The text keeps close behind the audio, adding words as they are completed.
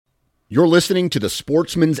You're listening to the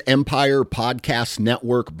Sportsman's Empire Podcast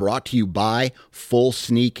Network, brought to you by Full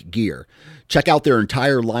Sneak Gear. Check out their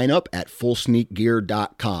entire lineup at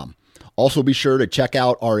fullsneakgear.com. Also be sure to check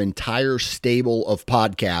out our entire stable of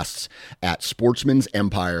podcasts at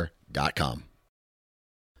sportsmansempire.com.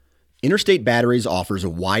 Interstate Batteries offers a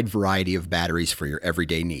wide variety of batteries for your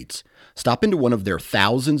everyday needs. Stop into one of their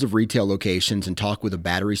thousands of retail locations and talk with a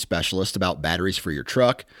battery specialist about batteries for your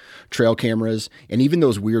truck, trail cameras, and even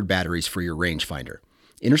those weird batteries for your rangefinder.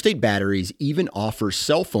 Interstate Batteries even offers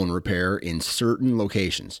cell phone repair in certain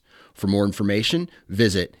locations. For more information,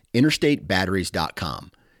 visit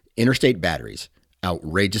interstatebatteries.com. Interstate Batteries,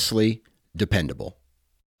 outrageously dependable.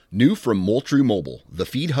 New from Moultrie Mobile, the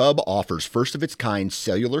Feed Hub offers first-of-its-kind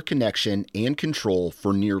cellular connection and control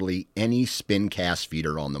for nearly any spin cast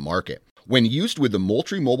feeder on the market. When used with the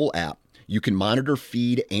Moultrie Mobile app, you can monitor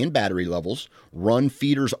feed and battery levels, run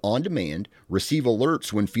feeders on demand, receive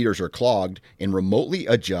alerts when feeders are clogged, and remotely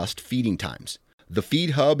adjust feeding times. The Feed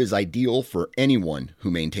Hub is ideal for anyone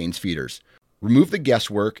who maintains feeders. Remove the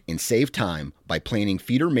guesswork and save time by planning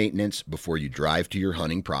feeder maintenance before you drive to your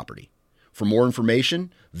hunting property. For more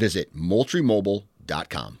information, visit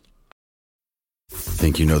MoultrieMobile.com.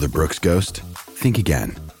 Think you know the Brooks Ghost? Think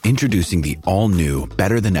again. Introducing the all-new,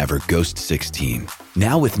 better-than-ever Ghost 16.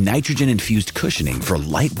 Now with nitrogen-infused cushioning for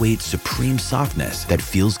lightweight, supreme softness that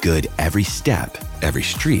feels good every step, every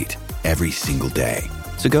street, every single day.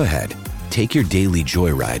 So go ahead, take your daily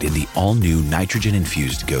joyride in the all-new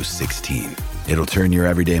nitrogen-infused Ghost 16. It'll turn your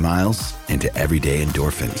everyday miles into everyday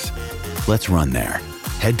endorphins. Let's run there.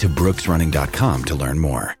 Head to brooksrunning.com to learn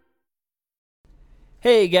more.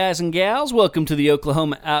 Hey guys and gals, welcome to the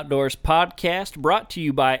Oklahoma Outdoors Podcast, brought to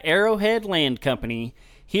you by Arrowhead Land Company.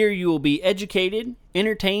 Here you will be educated,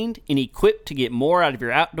 entertained, and equipped to get more out of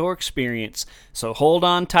your outdoor experience. So hold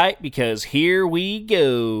on tight, because here we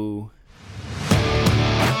go.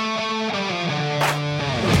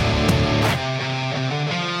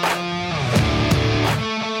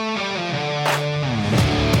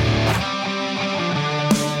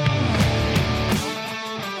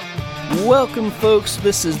 Welcome, folks.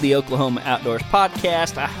 This is the Oklahoma Outdoors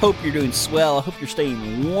Podcast. I hope you're doing swell. I hope you're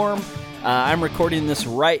staying warm. I'm recording this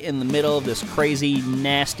right in the middle of this crazy,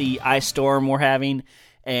 nasty ice storm we're having,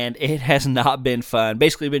 and it has not been fun.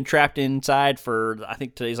 Basically, been trapped inside for, I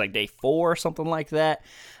think today's like day 4 or something like that.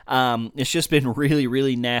 It's just been really,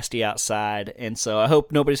 really nasty outside, and so I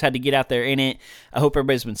hope nobody's had to get out there in it. I hope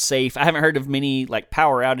everybody's been safe. I haven't heard of many like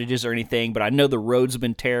power outages or anything, but I know the roads have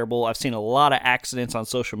been terrible. I've seen a lot of accidents on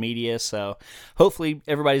social media, so hopefully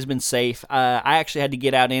everybody's been safe. I actually had to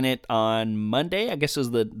get out in it on Monday. I guess it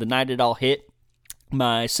was the night it all hit.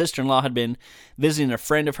 My sister-in-law had been visiting a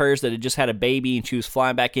friend of hers that had just had a baby, and she was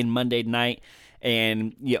flying back in Monday night.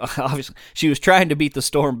 And obviously, she was trying to beat the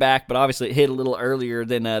storm back, but obviously it hit a little earlier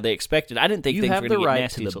than they expected. I didn't think things were going to get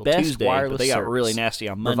nasty the best way, but they got really nasty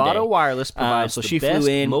on Monday. Bravado Wireless provides so the she best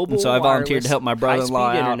flew in, mobile and so I volunteered to help my brother-in-law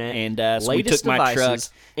out, internet, and so we took my truck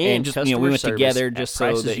and just we went together just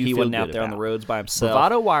so that he wasn't out there on the roads by himself.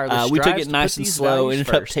 Bravado Wireless we took it nice and slow. It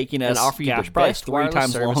ended up taking us probably 3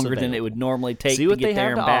 times longer than it would normally take to get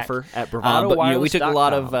there and back. But we took a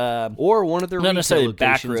lot of or one of their not necessarily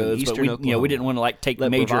back roads, but we didn't want to like take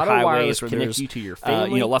major highways where there's you to your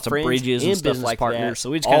family, lots of bridges and stuff like that.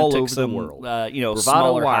 So we just kind of took some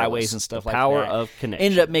smaller highways and stuff like that. Power of connection.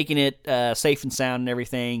 Ended up making it safe and sound and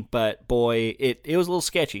everything, but boy, it was a little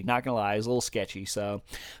sketchy. Not gonna lie, it was a little sketchy. So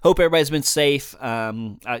hope everybody's been safe.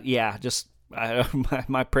 My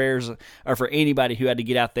prayers are for anybody who had to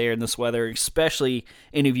get out there in this weather, especially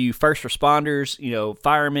any of you first responders,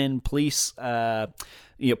 firemen, police,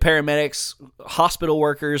 paramedics, hospital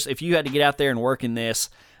workers. If you had to get out there and work in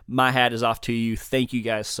this, my hat is off to you. Thank you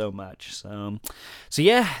guys so much. So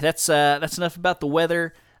yeah, that's enough about the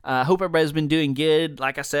weather. I hope everybody's been doing good.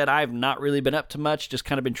 Like I said, I've not really been up to much, just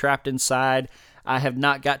kind of been trapped inside. I have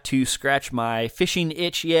not got to scratch my fishing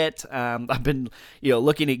itch yet. I've been,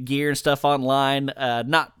 looking at gear and stuff online,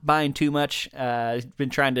 not buying too much. Been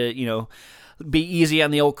trying to, be easy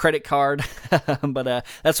on the old credit card, but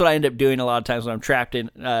that's what I end up doing a lot of times when I'm trapped in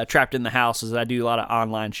the house. Is I do a lot of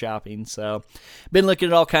online shopping. So, been looking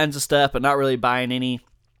at all kinds of stuff, but not really buying any.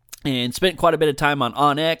 And spent quite a bit of time on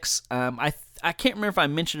OnX. I can't remember if I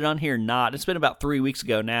mentioned it on here or not. It's been about 3 weeks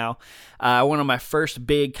ago now. I went on my first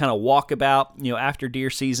big kind of walkabout, after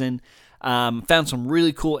deer season. Found some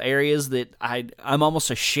really cool areas that I'm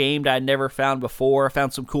almost ashamed I'd never found before. I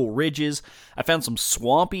found some cool ridges. I found some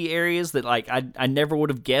swampy areas that like I never would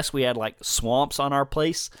have guessed we had like swamps on our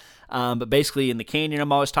place. But basically in the canyon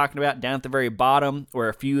I'm always talking about, down at the very bottom where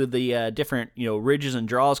a few of the different ridges and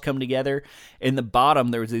draws come together, in the bottom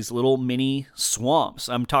there was these little mini swamps.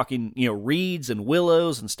 I'm talking reeds and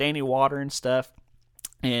willows and standing water and stuff.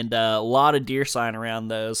 And a lot of deer sign around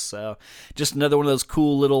those. So just another one of those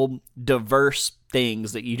cool little diverse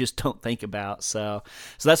things that you just don't think about. So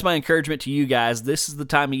that's my encouragement to you guys. This is the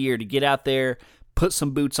time of year to get out there, put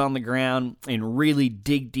some boots on the ground, and really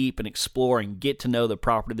dig deep and explore and get to know the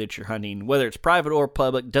property that you're hunting. Whether it's private or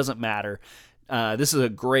public, doesn't matter. This is a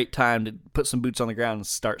great time to put some boots on the ground and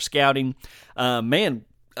start scouting. And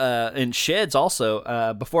sheds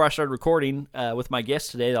also. Before I started recording with my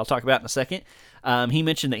guest today that I'll talk about in a second, he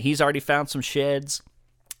mentioned that he's already found some sheds.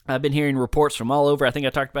 I've been hearing reports from all over. I think I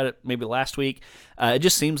talked about it maybe last week. It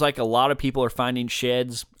just seems like a lot of people are finding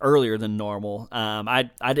sheds earlier than normal. I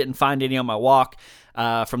didn't find any on my walk.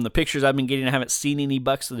 From the pictures I've been getting, I haven't seen any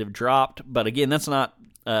bucks that have dropped. But again, that's not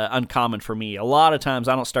uncommon for me. A lot of times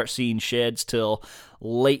I don't start seeing sheds till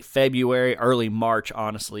late February, early March,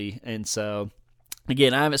 honestly. And so,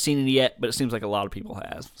 again, I haven't seen any yet, but it seems like a lot of people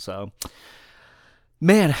have. So,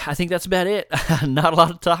 man, I think that's about it. Not a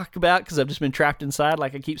lot to talk about because I've just been trapped inside,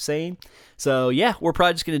 like I keep saying. So, yeah, we're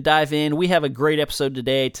probably just going to dive in. We have a great episode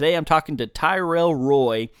today. Today I'm talking to Tyrell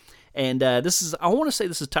Roy, and I want to say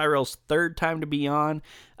this is Tyrell's third time to be on.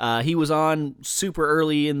 He was on super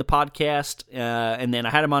early in the podcast, and then I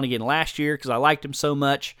had him on again last year because I liked him so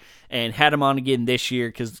much, and had him on again this year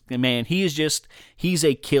because, man, he's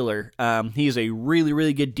a killer. He's a really,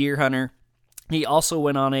 really good deer hunter. He also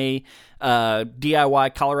went on a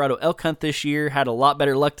DIY Colorado elk hunt this year, had a lot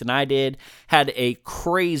better luck than I did, had a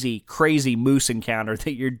crazy, crazy moose encounter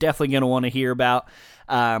that you're definitely going to want to hear about.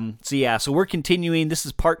 So we're continuing. This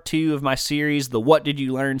is part 2 of my series, the What Did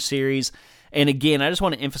You Learn series. And again, I just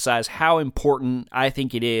want to emphasize how important I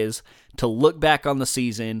think it is to look back on the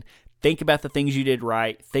season, think about the things you did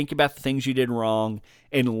right, think about the things you did wrong,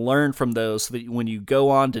 and learn from those so that when you go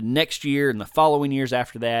on to next year and the following years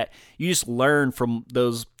after that, you just learn from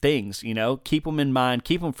those things, keep them in mind,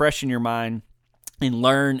 keep them fresh in your mind, and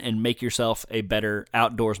learn and make yourself a better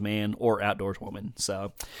outdoors man or outdoors woman.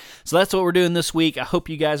 So that's what we're doing this week. I hope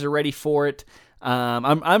you guys are ready for it.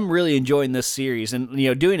 I'm really enjoying this series, and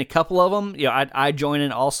doing a couple of them. I join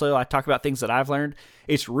in also. I talk about things that I've learned.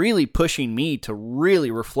 It's really pushing me to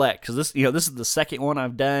really reflect because this is the second one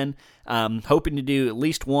I've done. Hoping to do at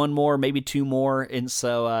least one more, maybe 2 more, and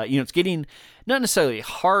so it's getting not necessarily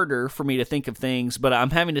harder for me to think of things, but I'm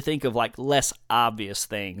having to think of like less obvious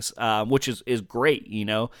things, which is great.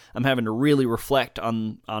 I'm having to really reflect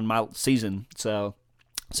on my season. So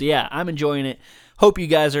yeah, I'm enjoying it. Hope you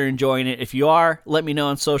guys are enjoying it. If you are, let me know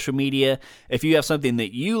on social media. If you have something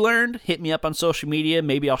that you learned, hit me up on social media.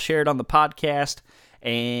 Maybe I'll share it on the podcast.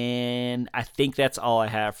 And I think that's all I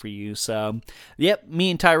have for you. So, yep,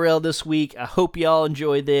 me and Tyrell this week. I hope y'all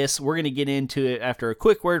enjoy this. We're going to get into it after a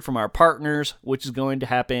quick word from our partners, which is going to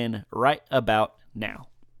happen right about now.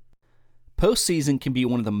 Postseason can be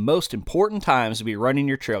one of the most important times to be running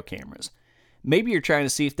your trail cameras. Maybe you're trying to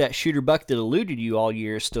see if that shooter buck that eluded you all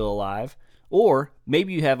year is still alive. Or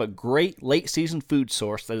maybe you have a great late-season food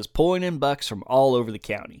source that is pulling in bucks from all over the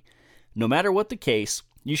county. No matter what the case,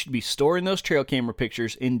 you should be storing those trail camera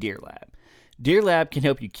pictures in Deer Lab. Deer Lab can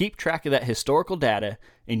help you keep track of that historical data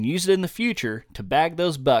and use it in the future to bag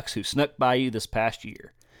those bucks who snuck by you this past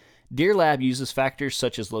year. Deer Lab uses factors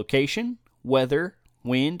such as location, weather,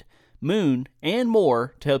 wind, moon, and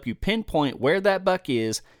more to help you pinpoint where that buck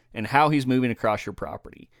is and how he's moving across your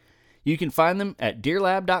property. You can find them at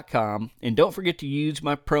deerlab.com, and don't forget to use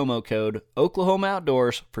my promo code Oklahoma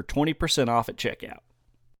Outdoors for 20% off at checkout.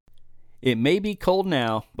 It may be cold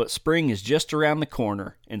now, but spring is just around the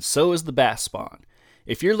corner, and so is the bass spawn.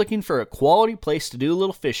 If you're looking for a quality place to do a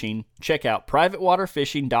little fishing, check out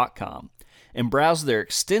privatewaterfishing.com and browse their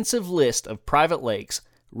extensive list of private lakes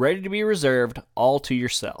ready to be reserved all to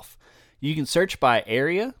yourself. You can search by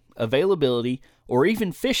area, availability, or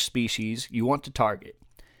even fish species you want to target.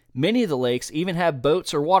 Many of the lakes even have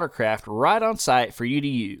boats or watercraft right on site for you to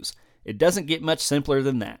use. It doesn't get much simpler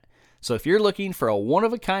than that. So if you're looking for a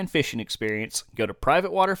one-of-a-kind fishing experience, go to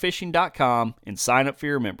privatewaterfishing.com and sign up for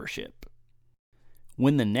your membership.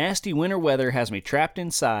 When the nasty winter weather has me trapped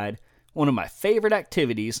inside, one of my favorite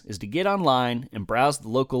activities is to get online and browse the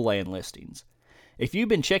local land listings. If you've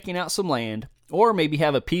been checking out some land, or maybe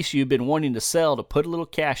have a piece you've been wanting to sell to put a little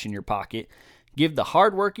cash in your pocket, give the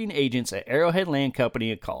hardworking agents at Arrowhead Land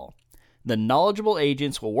Company a call. The knowledgeable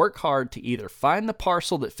agents will work hard to either find the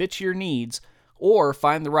parcel that fits your needs or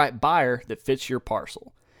find the right buyer that fits your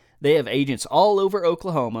parcel. They have agents all over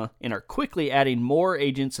Oklahoma and are quickly adding more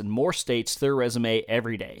agents in more states to their resume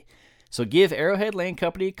every day. So give Arrowhead Land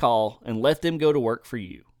Company a call and let them go to work for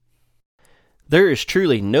you. There is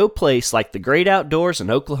truly no place like the great outdoors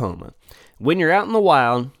in Oklahoma. When you're out in the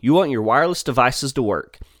wild, you want your wireless devices to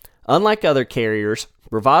work. Unlike other carriers,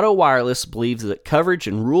 Bravado Wireless believes that coverage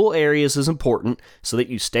in rural areas is important so that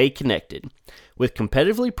you stay connected. With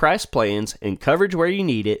competitively priced plans and coverage where you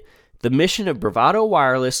need it, the mission of Bravado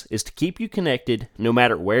Wireless is to keep you connected no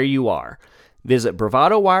matter where you are. Visit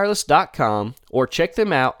bravadowireless.com or check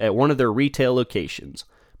them out at one of their retail locations.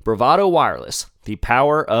 Bravado Wireless, the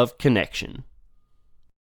power of connection.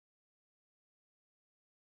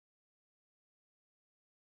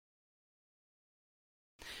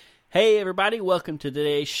 Hey everybody, welcome to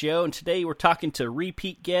today's show, and today we're talking to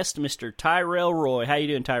repeat guest Mr. Tyrell Roy. How you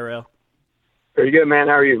doing, Tyrell? Pretty good, man.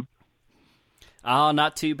 How are you? Oh,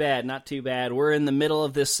 not too bad, not too bad. We're in the middle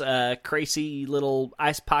of this crazy little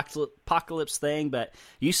ice apocalypse thing, but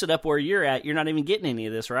you sit up where you're at, you're not even getting any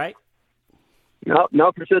of this, right?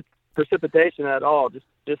 No precipitation at all, just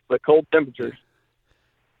the cold temperatures.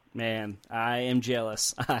 Man, I am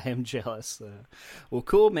jealous. I am jealous. Well,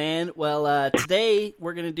 cool, man. Well, today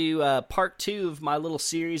we're going to do part 2 of my little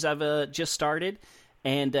series I've just started,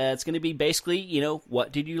 and it's going to be basically,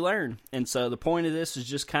 what did you learn? And so the point of this is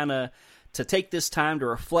just kind of to take this time to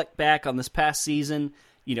reflect back on this past season,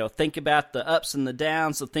 think about the ups and the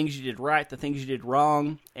downs, the things you did right, the things you did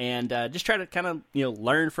wrong, and just try to kind of,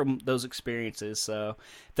 learn from those experiences. So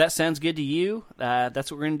if that sounds good to you,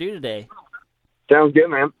 that's what we're going to do today. Sounds good,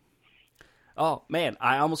 man. Oh, man,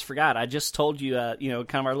 I almost forgot. I just told you, kind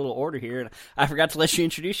of our little order here, and I forgot to let you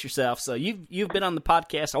introduce yourself. So you've been on the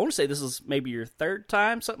podcast. I want to say this is maybe your 3rd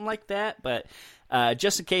time, something like that, but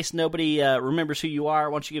just in case nobody remembers who you are,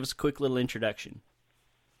 why don't you give us a quick little introduction?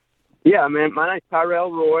 Yeah, man, my name's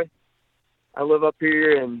Tyrell Roy. I live up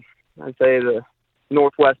here in, I'd say, the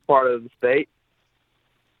northwest part of the state,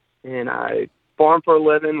 and I farm for a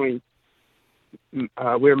living.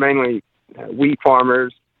 We're mainly wheat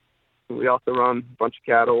farmers. We also run a bunch of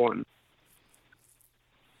cattle, and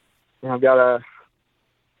I've got a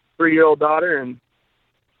 3-year-old daughter and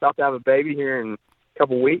about to have a baby here in a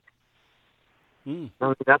couple weeks. I mean,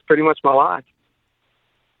 that's pretty much my life.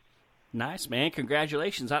 Nice, man.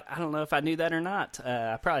 Congratulations. I don't know if I knew that or not.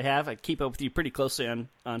 I probably have. I keep up with you pretty closely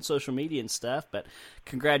on social media and stuff, but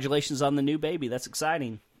congratulations on the new baby. That's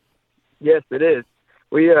exciting. Yes, it is.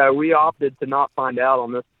 We opted to not find out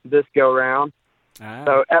on this go-round.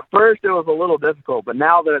 So at first it was a little difficult, but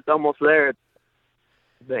now that it's almost there,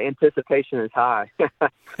 the anticipation is high.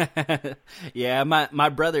 Yeah, my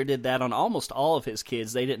brother did that on almost all of his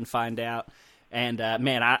kids. They didn't find out. And,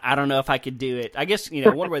 man, I don't know if I could do it. I guess,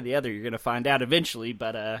 one way or the other, you're going to find out eventually,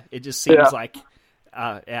 but it just seems like,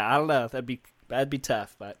 I don't know. That'd be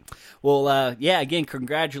tough. But, well, again,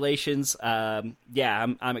 congratulations. I'm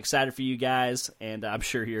excited for you guys, and I'm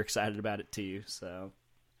sure you're excited about it too, so.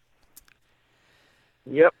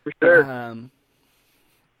 Yep, for sure.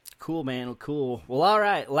 Cool, man. Cool. Well, all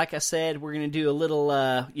right. Like I said, we're going to do a little,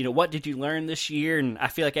 what did you learn this year? And I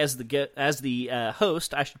feel like as the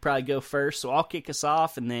host, I should probably go first. So I'll kick us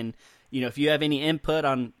off, and then, if you have any input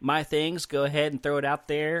on my things, go ahead and throw it out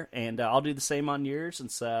there, and I'll do the same on yours. And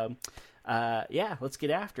so, let's get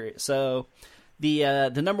after it. So the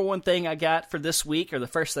number one thing I got for this week, or the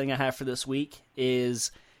first thing I have for this week,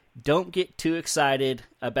 is don't get too excited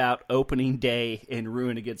about opening day and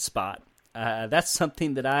ruin a good spot. That's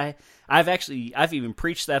something that I've even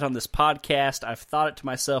preached that on this podcast. I've thought it to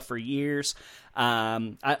myself for years.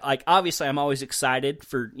 Obviously I'm always excited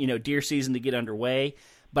for, deer season to get underway,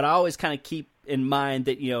 but I always kind of keep in mind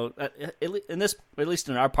that, at least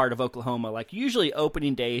in our part of Oklahoma, like usually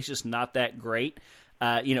opening day is just not that great.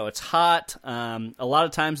 It's hot. A lot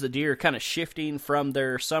of times the deer are kind of shifting from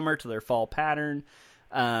their summer to their fall pattern.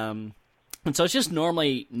 And so it's just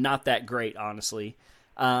normally not that great, honestly.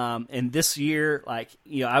 And this year,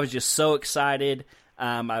 I was just so excited.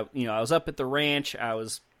 I was up at the ranch. I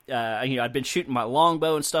was, I'd been shooting my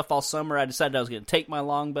longbow and stuff all summer. I decided I was going to take my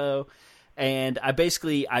longbow, and I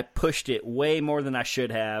pushed it way more than I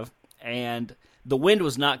should have. And the wind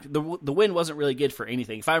the wind wasn't really good for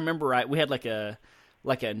anything. If I remember right, we had like a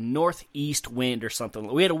northeast wind or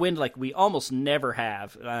something. We had a wind like we almost never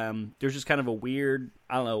have. There's just kind of a weird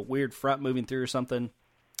front moving through or something.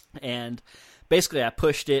 And basically I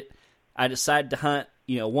pushed it. I decided to hunt,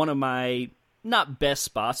 one of my, not best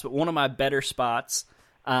spots, but one of my better spots.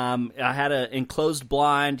 I had an enclosed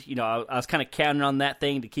blind. I was kind of counting on that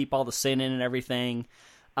thing to keep all the scent in and everything.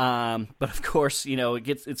 But of course,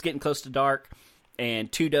 it's getting close to dark,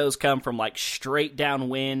 and 2 does come from like straight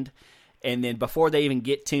downwind. And then before they even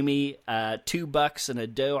get to me, 2 bucks and a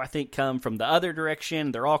doe, I think, come from the other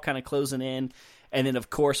direction. They're all kind of closing in. And then,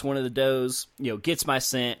 of course, one of the does, gets my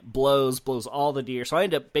scent, blows all the deer. So I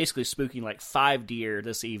end up basically spooking like 5 deer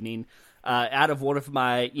this evening out of one of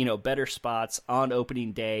my, better spots on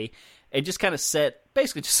opening day. It just kind of set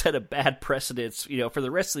a bad precedence, for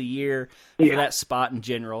the rest of the year for that spot in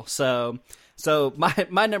general. So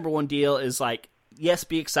my number one deal is like, yes,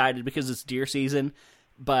 be excited because it's deer season.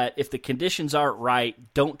 But if the conditions aren't right,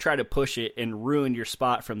 don't try to push it and ruin your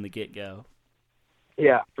spot from the get-go.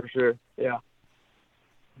 Yeah, for sure. Yeah.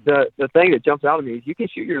 The thing that jumps out at me is you can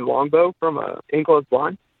shoot your longbow from an enclosed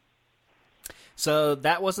blind. So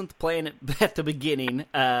that wasn't the plan at the beginning. Okay.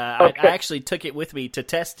 I actually took it with me to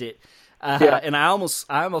test it, and I almost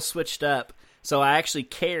switched up. So I actually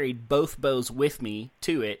carried both bows with me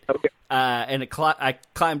to it, Okay. And I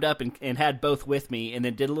climbed up and had both with me, and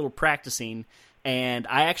then did a little practicing. And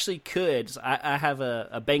I actually could. I have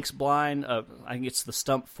a Banks blind. I think it's the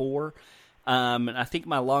Stump 4. And I think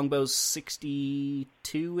my longbow's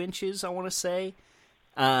 62 inches, I want to say.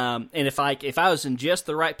 And if I was in just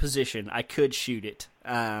the right position, I could shoot it.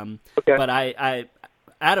 Okay. But I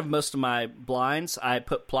out of most of my blinds, I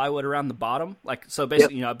put plywood around the bottom. So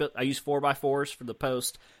basically, I use 4x4s for the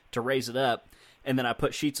post to raise it up, and then I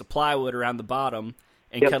put sheets of plywood around the bottom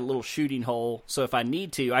and cut a little shooting hole. So if I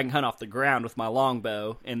need to, I can hunt off the ground with my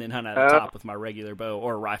longbow and then hunt out of the top with my regular bow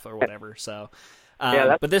or rifle or whatever. So,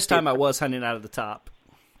 but this time I was hunting out of the top.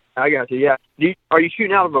 I got you. Yeah. Are you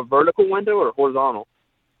shooting out of a vertical window or horizontal?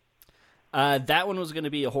 That one was going to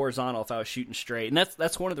be a horizontal if I was shooting straight, and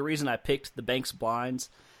that's one of the reasons I picked the Banks blinds.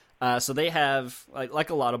 So they have like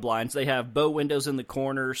a lot of blinds, they have bow windows in the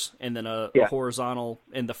corners and then a horizontal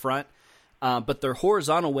in the front. But their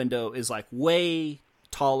horizontal window is like way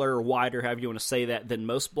taller or wider, however you want to say that, than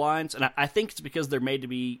most blinds, and I think it's because they're made to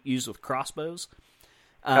be used with crossbows.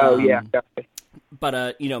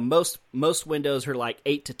 But most windows are like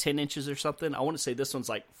 8 to 10 inches or something. I want to say this one's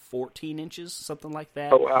like 14 inches, something like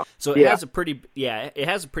that. Oh wow! So it has a pretty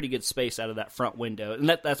good space out of that front window, and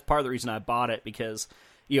that's part of the reason I bought it, because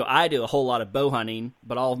I do a whole lot of bow hunting,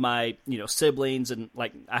 but all of my siblings and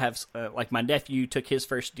like I have like my nephew took his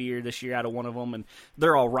first deer this year out of one of them, and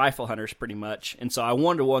they're all rifle hunters pretty much, and so I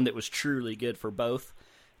wanted one that was truly good for both.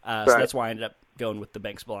 So that's why I ended up going with the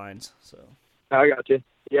Banks blinds. So I got you.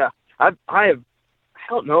 Yeah, I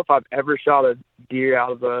don't know if I've ever shot a deer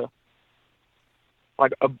out of a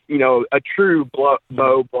true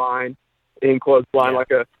bow blind, enclosed blind,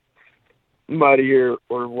 like a Muddy or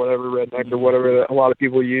whatever, Redneck or whatever that a lot of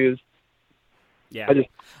people use. Yeah. I don't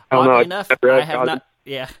Oddly know. enough, I have not.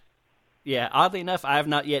 Yeah. Oddly enough, I have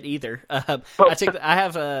not yet either. I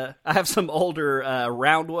have some older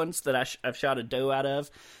round ones that I've shot a doe out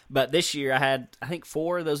of, but this year I had, I think,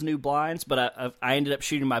 4 of those new blinds, but I ended up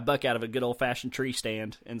shooting my buck out of a good old fashioned tree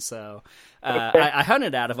stand, and so I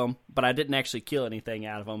hunted out of them, but I didn't actually kill anything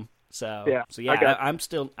out of them. So I'm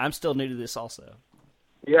still new to this also.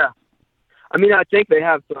 Yeah, I mean, I think they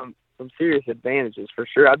have some serious advantages for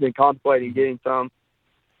sure. I've been contemplating getting some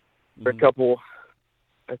for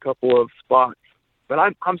a couple of spots, but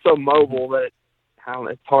I'm so mobile that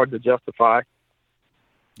it's hard to justify.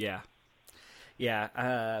 Yeah.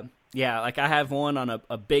 Like I have one on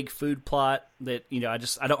a big food plot that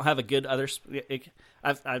I don't have a good other.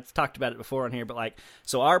 I've talked about it before on here, but like,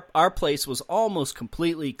 so our place was almost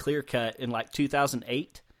completely clear cut in like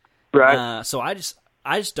 2008. Right. So I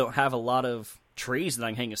just don't have a lot of trees that I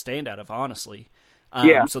can hang a stand out of, honestly.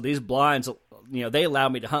 So these blinds, they allow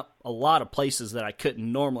me to hunt a lot of places that I couldn't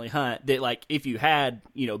normally hunt. That, like, if you had,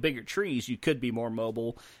 bigger trees, you could be more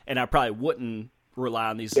mobile, and I probably wouldn't rely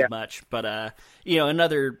on these as much. But,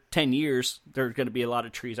 another 10 years, there's going to be a lot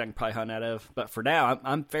of trees I can probably hunt out of. But for now,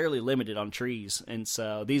 I'm fairly limited on trees, and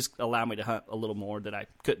so these allow me to hunt a little more that I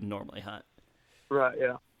couldn't normally hunt. Right,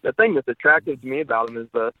 yeah. The thing that's attractive to me about them is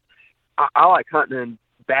I like hunting in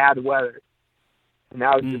bad weather. And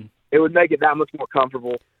now it would make it that much more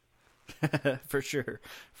comfortable. For sure.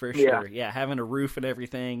 Yeah. Yeah, having a roof and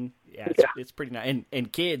everything. Yeah, it's pretty nice.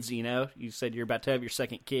 And kids, you said you're about to have your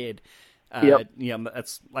second kid.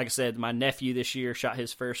 That's, like I said, my nephew this year shot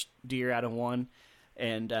his first deer out of one.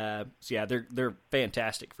 And they're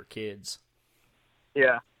fantastic for kids.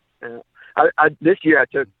 Yeah. This year I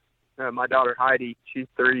took my daughter Heidi. She's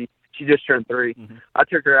 3. She just turned 3. Mm-hmm. I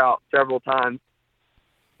took her out several times,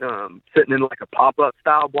 sitting in like a pop-up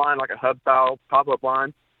style blind, like a hub style pop-up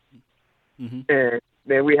blind. Mm-hmm. And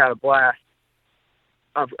man, we had a blast.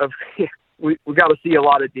 We got to see a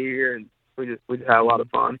lot of deer, and we just had a lot of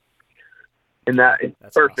fun. And it's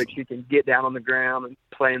That's perfect. awesome. You can get down on the ground and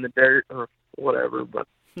play in the dirt or whatever, but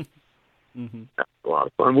that's a lot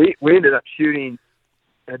of fun. We ended up shooting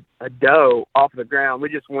a doe off the ground. We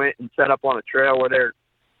just went and set up on a trail where they're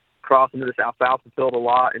crossing to this alfalfa field a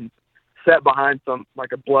lot, and sat behind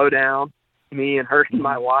like a blowdown, me and her and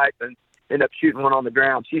my wife, and ended up shooting one on the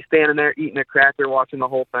ground. She's standing there eating a cracker, watching the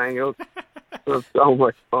whole thing. It was so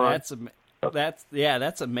much fun.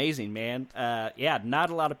 That's amazing, man. Not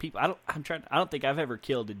a lot of people. I don't think I've ever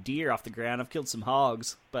killed a deer off the ground. I've killed some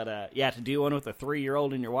hogs, but to do one with a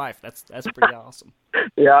 3-year-old and your wife, that's pretty awesome.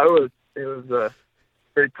 Yeah, it was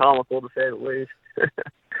very comical to say the least.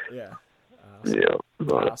 Yeah. Yeah, a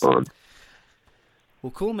lot of Awesome. fun.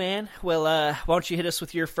 Well, cool, man. Well, why don't you hit us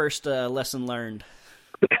with your first lesson learned?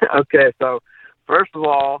 Okay, so first of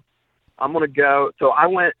all, I'm going to go. So I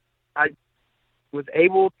was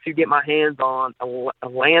able to get my hands on a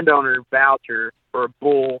landowner voucher for a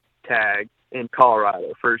bull tag in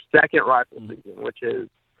Colorado for second rifle season, which is,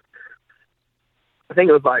 I think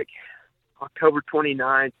it was like October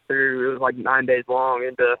 29th through, it was like 9 days long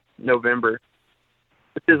into November,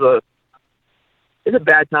 which is it's a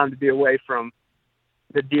bad time to be away from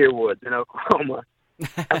the deer woods in Oklahoma.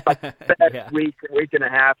 That's like the best week and a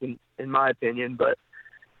half in my opinion, but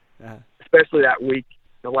especially that week,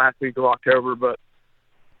 the last week of October. But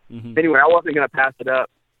anyway, I wasn't going to pass it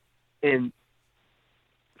up. And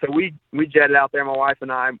so we jetted out there, my wife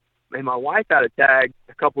and I, and my wife had a tag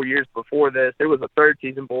a couple years before this. It was a third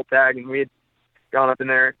season bull tag, and we had gone up in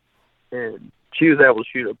there, and she was able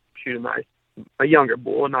to shoot a younger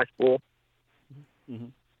bull, a nice bull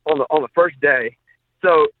on the first day.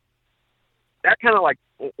 So that kind of like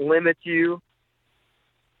limits you.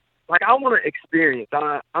 Like, I want to experience.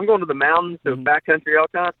 I'm going to the mountains to backcountry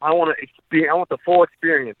elk hunt. I want to experience. I want the full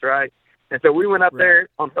experience, right? And so we went up there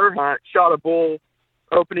on her hunt, shot a bull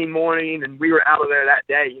opening morning, and we were out of there that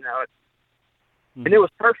day. And it was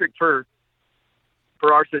perfect for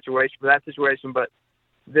our situation, for that situation. But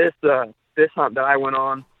this hunt that I went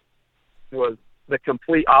on was the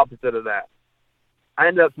complete opposite of that. I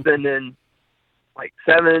ended up spending like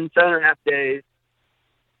 7.5 days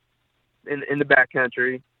in the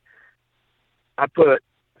backcountry. I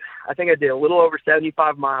think I did a little over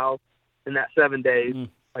 75 miles in that 7 days,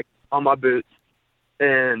 like on my boots,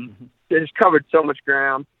 and just covered so much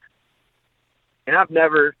ground. And I've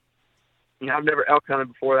never elk hunted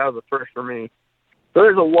before. That was the first for me. So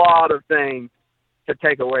there's a lot of things to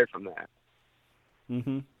take away from that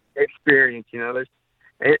experience.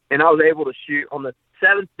 And I was able to shoot on the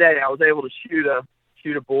 7th day. I was able to shoot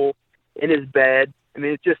a bull in his bed. I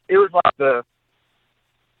mean, it was like the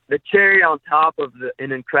cherry on top of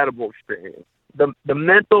an incredible experience. The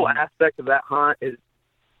mental aspect of that hunt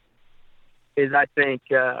is I think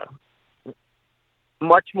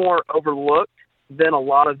much more overlooked than a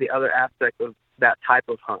lot of the other aspects of that type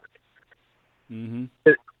of hunt.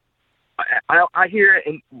 I hear it,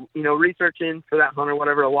 and researching for that hunt or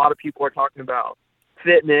whatever, a lot of people are talking about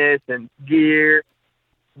fitness and gear,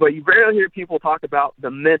 but you rarely hear people talk about the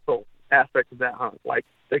mental aspect of that hunt, like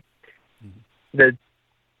the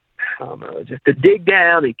I don't know, just to dig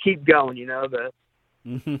down and keep going,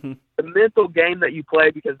 the mental game that you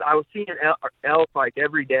play, because I was seeing elk like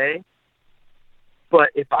every day, but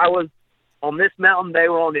if I was on this mountain, they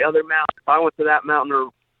were on the other mountain. If I went to that mountain or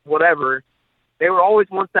whatever, they were always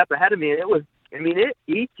one step ahead of me, and it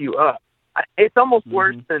eats you up. It's almost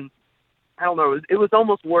worse than, I don't know, it was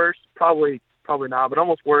almost worse, probably not, but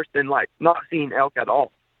almost worse than like not seeing elk at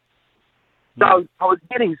all. So I was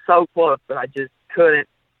getting so close, but I just couldn't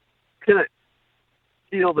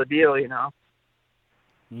seal the deal,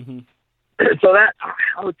 So that,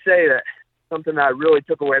 I would say that something that I really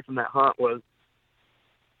took away from that hunt was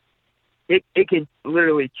it can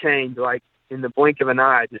literally change like in the blink of an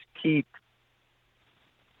eye. Just keep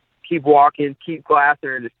walking, keep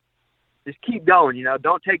glassing, just keep going.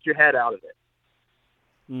 Don't take your head out of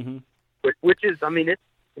it. Which is, I mean,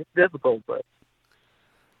 it's difficult, but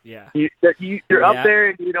yeah, you're up there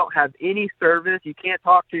and you don't have any service. You can't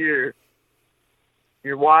talk to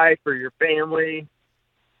your wife or your family,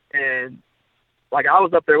 and like I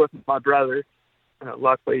was up there with my brother,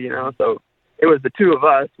 luckily, so it was the two of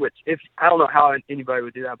us. Which, if I don't know how anybody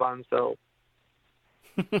would do that by themselves,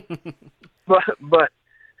 but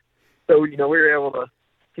so we were able to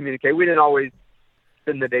communicate. We didn't always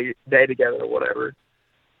spend the day together or whatever,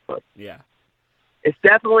 but it's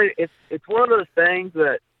definitely it's one of those things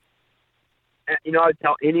that I would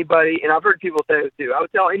tell anybody, and I've heard people say this too. I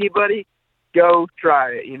would tell anybody, go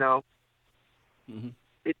try it.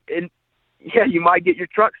 yeah, you might get your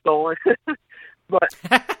truck stolen, but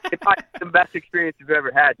it might be the best experience you've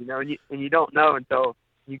ever had, you know, and you don't know until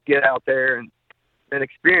you get out there and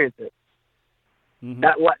experience it. Mm-hmm.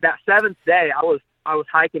 That seventh day, I was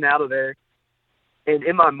hiking out of there, and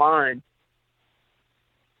in my mind,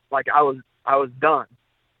 like I was done.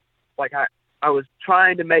 Like I was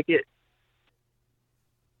trying to make it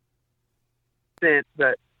sense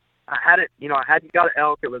that I hadn't got an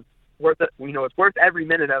elk. It was worth it. You know, it's worth every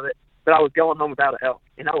minute of it. But I was going home without an elk,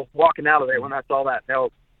 and I was walking out of there when I saw that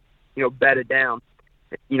elk, you know, bedded down.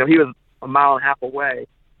 You know, he was a mile and a half away,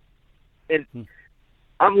 and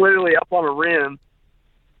I'm literally up on a rim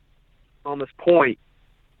on this point,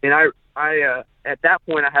 and I at that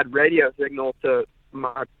point I had radio signal to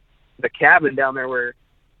the cabin down there where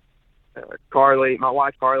Carly, my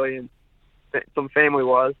wife Carly, and some family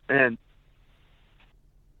was, and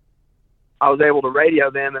I was able to radio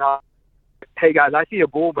them, and hey guys, I see a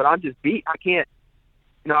bull, but I'm just beat. I can't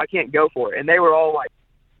go for it. And they were all like,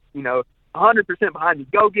 you know, 100% behind me.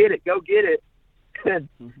 Go get it.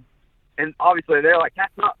 And obviously they're like,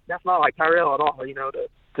 that's not like Tyrell at all, you know,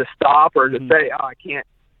 to stop or to say, oh, I can't.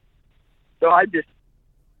 So at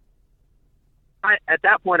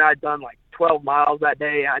that point I'd done like 12 miles that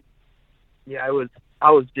day. I was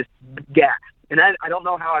just gassed, and I don't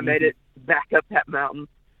know how I made it back up that mountain,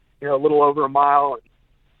 you know, a little over a mile. And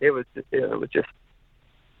it was just,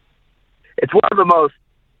 it's one of the most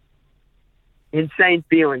insane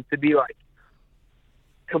feelings to be like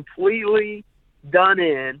completely done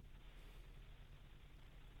in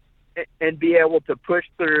and be able to push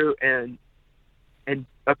through and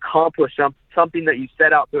accomplish something that you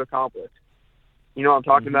set out to accomplish. You know what I'm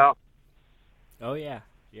talking about? Oh yeah.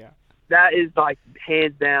 Yeah. That is like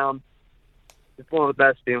hands down, it's one of the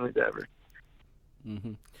best feelings ever.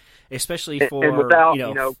 Mm-hmm. Especially for and without,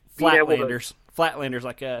 flatlanders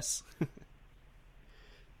like us.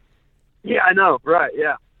 Yeah, I know, right?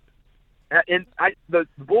 Yeah, and the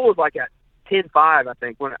bull was like at 10.5, I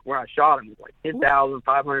think, when I shot him. It was like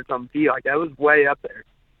 10,500 something feet. Like that was way up there.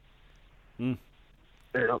 You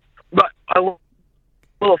know, but a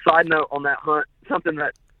little side note on that hunt, something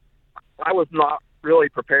that I was not really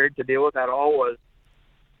prepared to deal with at all was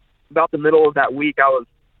about the middle of that week. I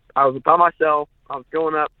was by myself. I was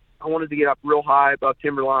going up. I wanted to get up real high above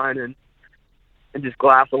timberline and just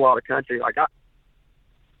glass a lot of country. Like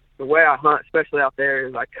the way I hunt, especially out there,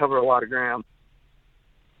 is I cover a lot of ground.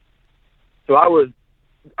 So I was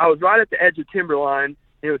right at the edge of timberline.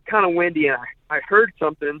 It was kind of windy, and I heard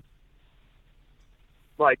something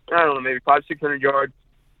like, I don't know, maybe 500-600 yards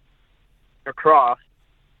across,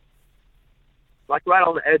 like right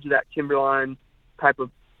on the edge of that timberline type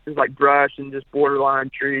of, there's like brush and just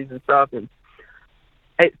borderline trees and stuff, and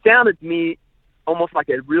it sounded to me almost like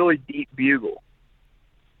a really deep bugle.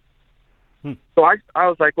 So I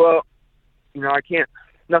was like, well, you know, I can't,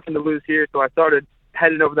 nothing to lose here. So I started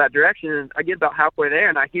heading over that direction, and I get about halfway there,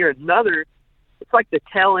 and I hear another, it's like the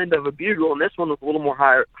tail end of a bugle, and this one was a little more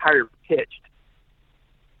higher pitched.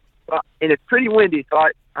 And it's pretty windy, so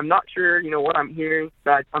I'm not sure, you know, what I'm hearing,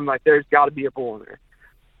 but I'm like, there's got to be a bull in there.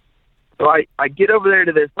 So I get over there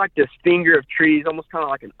to this, like this finger of trees, almost kind of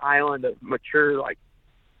like an island of mature, like,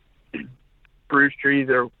 spruce trees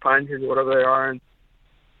or pine trees or whatever they are, and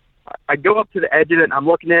I go up to the edge of it, and I'm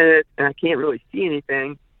looking at it, and I can't really see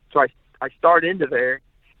anything. So I start into there,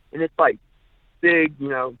 and it's like big, you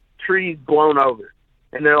know, trees blown over,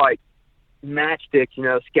 and they're like matchsticks, you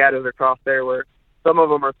know, scattered across there, where some of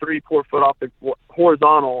them are 3-4 foot off the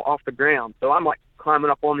horizontal off the ground. So I'm like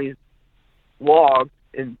climbing up on these logs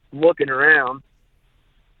and looking around,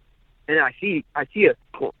 and I see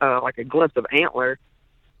like a glimpse of antler.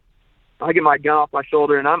 I get my gun off my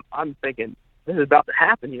shoulder, and I'm thinking, this is about to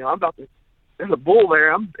happen. You know, there's a bull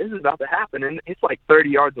there. This is about to happen, and it's like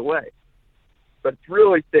 30 yards away, but it's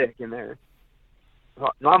really thick in there. So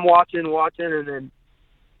I'm watching, and then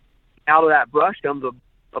out of that brush comes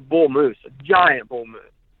a bull moose, a giant bull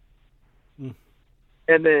moose.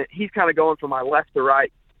 And then he's kind of going from my left to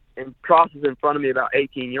right and crosses in front of me about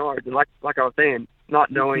 18 yards. And like I was saying,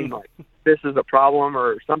 not knowing like this is a problem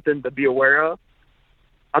or something to be aware of,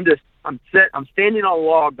 I'm standing on a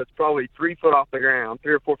log that's probably 3 foot off the ground,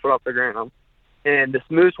 3 or 4 foot off the ground, and this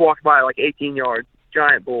moose walks by like 18 yards,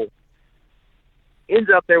 giant bull. Ends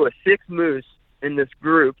up there with 6 moose in this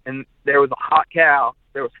group, and there was a hot cow.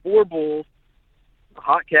 There was 4 bulls, a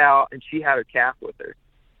hot cow, and she had her calf with her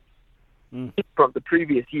from the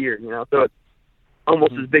previous year, you know, so it's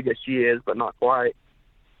almost as big as she is, but not quite.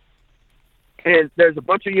 And there's a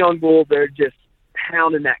bunch of young bulls that are just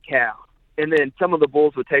hounding that cow. And then some of the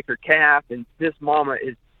bulls would take her calf, and this mama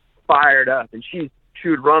is fired up, and she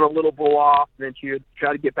would run a little bull off, and then she would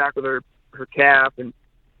try to get back with her calf, and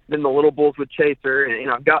then the little bulls would chase her. And,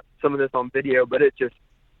 I've got some of this on video, but it's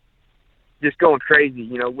just going crazy,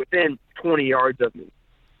 within 20 yards of me.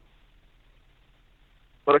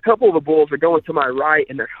 But a couple of the bulls are going to my right,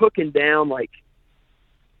 and they're hooking down like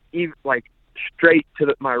straight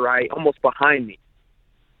to my right, almost behind me.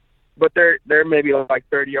 But they're maybe like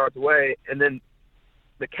 30 yards away, and then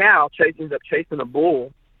the cow ends up chasing a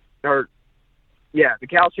bull, the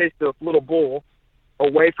cow chased the little bull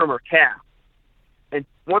away from her calf. And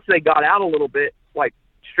once they got out a little bit, like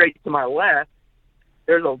straight to my left,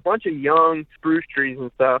 there's a bunch of young spruce trees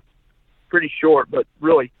and stuff, pretty short but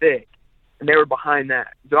really thick, and they were behind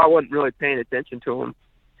that, so I wasn't really paying attention to them.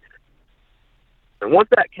 And once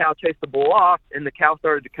that cow chased the bull off and the cow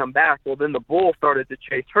started to come back, well, then the bull started to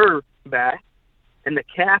chase her back, and the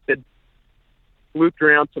calf had looped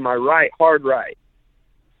around to my right, hard right.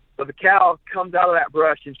 So the cow comes out of that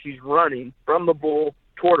brush, and she's running from the bull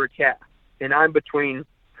toward her calf, and I'm between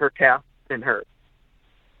her calf and her.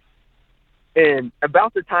 And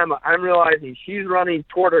about the time I'm realizing she's running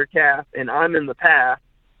toward her calf and I'm in the path,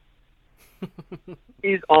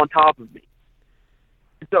 he's on top of me.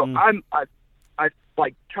 So I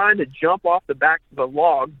like trying to jump off the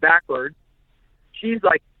log backwards. She's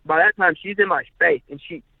like, by that time she's in my face, and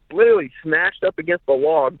she literally smashed up against the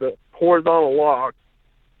log, the horizontal log.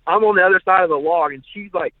 I'm on the other side of the log, and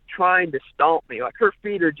she's like trying to stomp me. Like her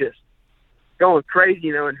feet are just going crazy,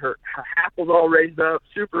 and her hackle's all raised up,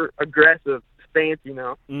 super aggressive stance,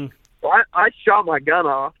 So I shot my gun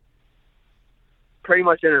off pretty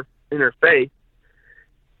much in her face.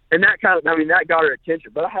 And that that got her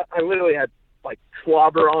attention. But I literally had like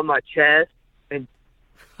slobber on my chest, and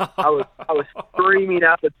I was screaming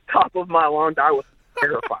at the top of my lungs. I was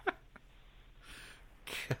terrified.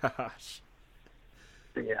 Gosh.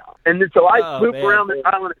 Yeah. And then so I loop around this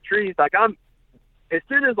island of trees. Like as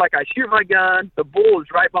soon as like I shoot my gun, the bull is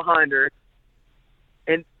right behind her,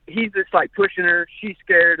 and he's just like pushing her. She's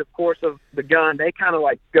scared, of course, of the gun. They kind of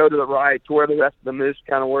like go to the right to where the rest of the moose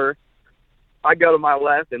kind of were. I go to my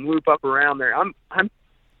left and loop up around there. I'm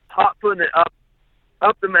hot footing it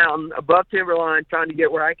up the mountain above timberline, trying to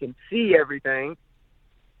get where I can see everything.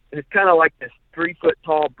 And it's kind of like this 3-foot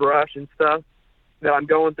tall brush and stuff that I'm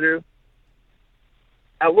going through.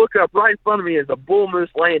 I look up, right in front of me is a bull moose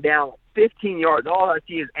laying down like 15 yards. All I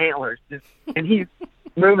see is antlers, and he's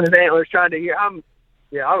moving his antlers, trying to hear. I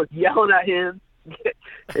was yelling at him.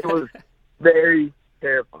 It was very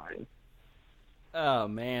terrifying. Oh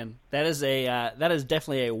man, that is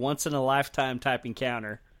definitely a once in a lifetime type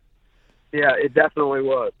encounter. Yeah, it definitely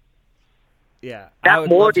was. Yeah, I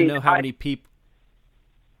would love to know how many people.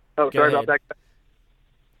 Oh, sorry about that.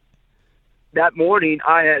 That morning,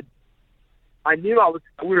 I knew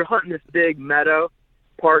we were hunting this big meadow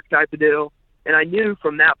park type of deal, and I knew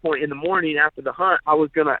from that point in the morning after the hunt I was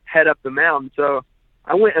gonna head up the mountain. So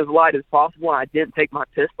I went as light as possible, and I didn't take my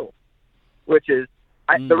pistol, which is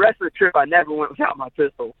the rest of the trip I never went without my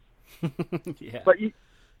pistol. Yeah. But you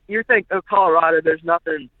think of Colorado, there's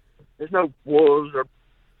no wolves or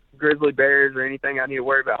grizzly bears or anything I need to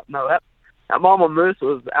worry about. No, that mama moose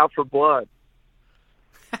was out for blood.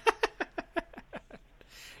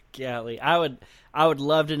 Golly, I would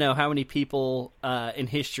love to know how many people in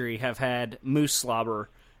history have had moose slobber,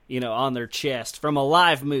 on their chest from a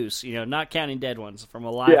live moose. Not counting dead ones, from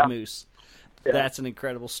a live moose. Yeah. That's an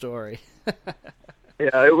incredible story.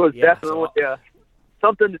 Yeah, it was definitely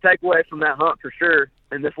something to take away from that hunt for sure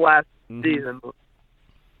in this last season.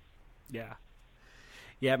 Yeah.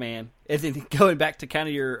 Yeah, man. And then going back to kind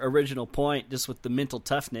of your original point, just with the mental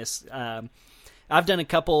toughness, I've done a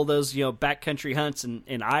couple of those, backcountry hunts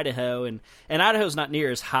in Idaho, and Idaho's not near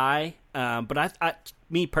as high, but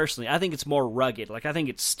me personally, I think it's more rugged. Like I think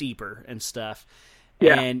it's steeper and stuff.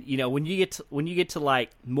 Yeah. And when you get to like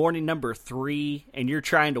morning number 3, and you're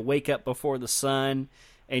trying to wake up before the sun,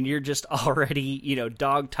 and you're just already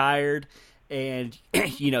dog tired, and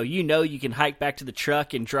you can hike back to the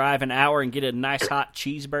truck and drive an hour and get a nice hot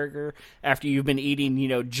cheeseburger after you've been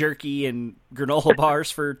eating jerky and granola bars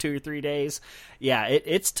for 2 or 3 days. Yeah,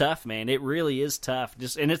 it's tough, man. It really is tough.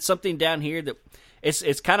 And it's something down here that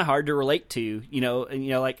it's kind of hard to relate to.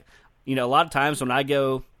 A lot of times when I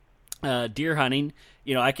go deer hunting,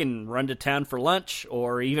 I can run to town for lunch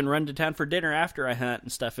or even run to town for dinner after I hunt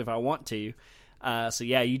and stuff if I want to. So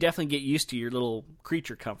yeah, you definitely get used to your little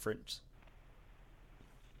creature comforts.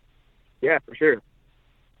 Yeah, for sure.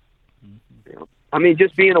 Mm-hmm. I mean,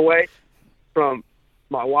 just being away from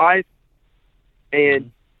my wife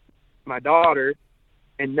and my daughter,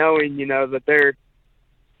 and knowing, that they're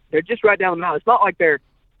just right down the mountain. It's not like they're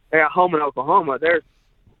got home in Oklahoma. They're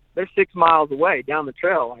 6 miles away down the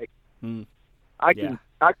trail. Like I can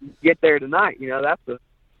get there tonight. That's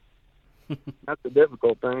the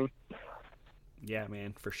difficult thing. Yeah,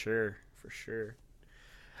 man, for sure.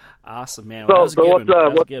 Awesome, man. So,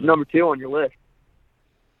 well, what's number 2 on your list?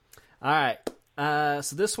 All right.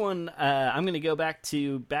 So this one, I'm going to go back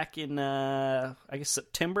in, I guess,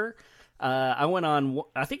 September. I went on,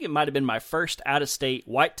 I think it might have been my first out-of-state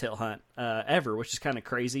whitetail hunt ever, which is kind of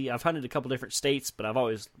crazy. I've hunted a couple different states, but I've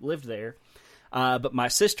always lived there. But my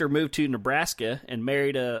sister moved to Nebraska and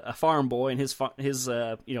married a farm boy, and his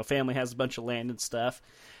family has a bunch of land and stuff.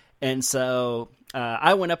 And so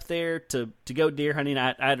I went up there to go deer hunting.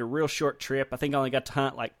 I had a real short trip. I think I only got to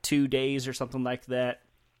hunt like 2 days or something like that.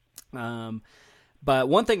 But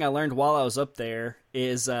one thing I learned while I was up there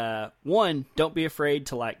is, one, don't be afraid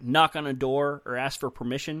to like knock on a door or ask for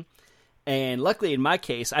permission. And luckily in my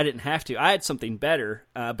case, I didn't have to. I had something better,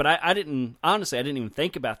 but I didn't even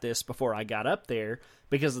think about this before I got up there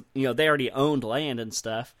because, they already owned land and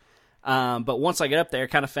stuff. But once I got up there, I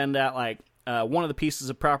kind of found out like, one of the pieces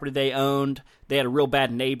of property they owned, they had a real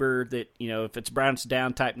bad neighbor that, if it's brown, it's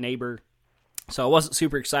down type neighbor. So I wasn't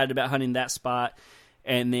super excited about hunting that spot.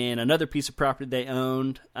 And then another piece of property they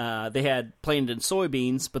owned, they had planted in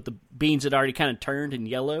soybeans, but the beans had already kind of turned and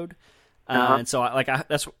yellowed. And so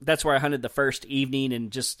that's where I hunted the first evening,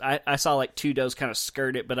 and just I saw like 2 does kind of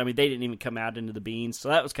skirt it, but I mean they didn't even come out into the beans, so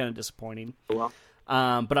that was kind of disappointing. Wow.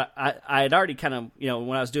 But I had already kind of,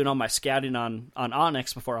 when I was doing all my scouting on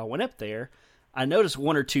Onyx before I went up there, I noticed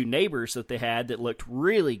 1 or 2 neighbors that they had that looked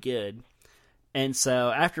really good. And so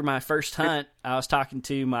after my first hunt, I was talking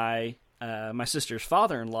to my sister's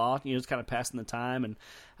father-in-law, was kind of passing the time, and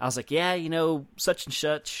I was like, yeah, such and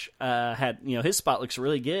such had, his spot looks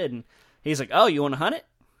really good. And he's like, oh, you want to hunt it?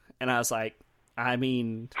 And I was like, I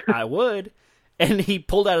mean, I would. And he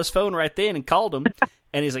pulled out his phone right then and called him.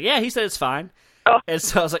 And he's like, yeah, he said it's fine. And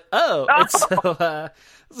so I was like, oh. And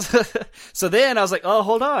so then I was like, oh,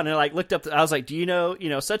 hold on. And I like looked up, I was like, do you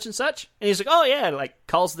know, such and such? And he's like, oh yeah. And like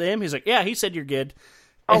calls them. He's like, yeah, he said you're good.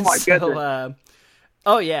 Oh my goodness.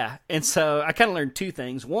 Oh yeah. And so I kind of learned 2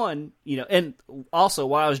 things. One, and also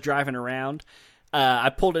while I was driving around, I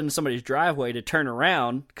pulled into somebody's driveway to turn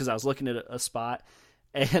around because I was looking at a spot.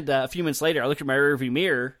 And a few minutes later, I looked at my rearview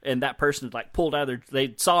mirror, and that person had like pulled out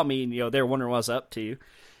they saw me, and they were wondering what I was up to.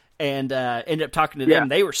 And ended up talking to them.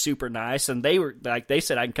 They were super nice, and they were like, they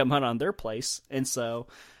said I can come hunt on their place. And so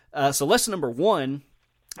lesson number 1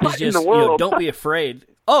 is just don't be afraid.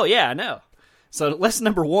 Oh yeah, I know. So lesson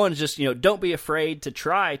number 1 is just don't be afraid to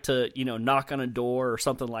try to knock on a door or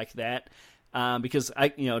something like that, because I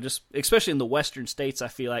just especially in the western states, I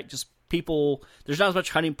feel like just people, there's not as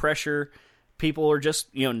much hunting pressure. People are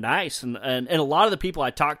just nice, and a lot of the people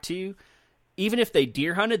I talked to, even if they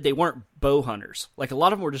deer hunted, they weren't bow hunters. Like a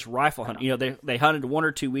lot of them were just rifle hunting. They hunted 1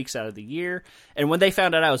 or 2 weeks out of the year, and when they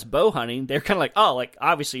found out I was bow hunting, they're kind of like, oh, like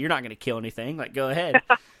obviously you're not going to kill anything. Like go ahead.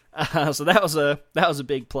 So that was a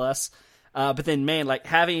big plus. But then man, like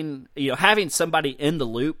having somebody in the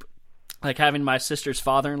loop, like having my sister's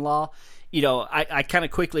father-in-law, I kind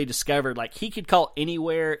of quickly discovered like he could call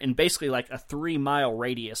anywhere in basically like a 3-mile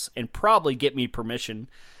radius and probably get me permission.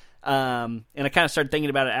 And I kind of started thinking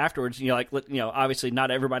about it afterwards, obviously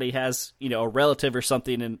not everybody has, a relative or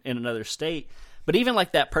something in another state, but even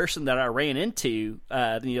like that person that I ran into,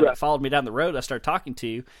 that followed me down the road, I started talking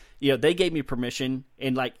to, they gave me permission,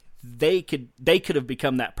 and like they could have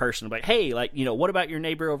become that person. Like, hey, like, what about your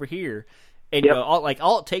neighbor over here? And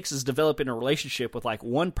all it takes is developing a relationship with like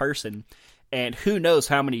one person, and who knows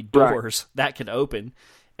how many doors that could open.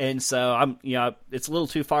 And so I'm, it's a little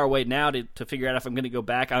too far away now to figure out if I'm going to go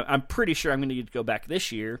back. I'm pretty sure I'm going to need to go back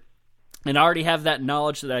this year, and I already have that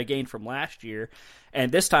knowledge that I gained from last year.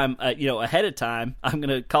 And this time, ahead of time, I'm going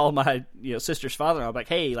to call my sister's father. I'm like,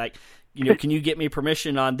 hey, like, can you get me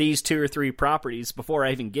permission on these 2 or 3 properties before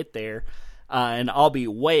I even get there? And I'll be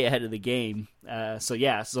way ahead of the game. So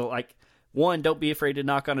like, 1, don't be afraid to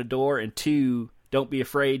knock on a door, and 2, don't be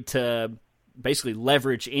afraid to basically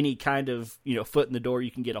leverage any kind of foot in the door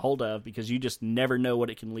you can get a hold of, because you just never know what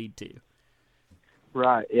it can lead to.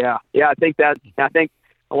 Right. Yeah. I think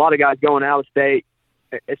a lot of guys going out of state,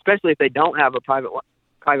 especially if they don't have a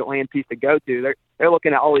private land piece to go to, they're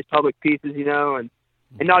looking at all these public pieces, and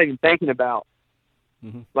not even thinking about,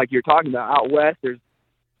 like you're talking about, out west there's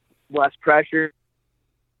less pressure.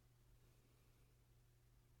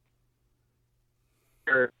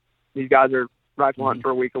 These guys are rifle hunting for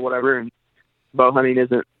a week or whatever, and bow hunting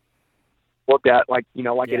isn't looked at like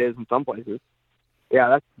it is in some places. Yeah,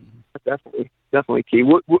 that's definitely definitely key.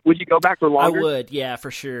 Would you go back for longer? I would, yeah,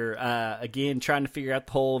 for sure. Again, trying to figure out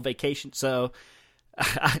the whole vacation. So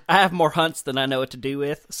I have more hunts than I know what to do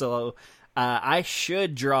with. So I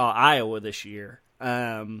should draw Iowa this year.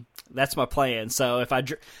 That's my plan. So if I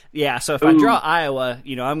draw Iowa,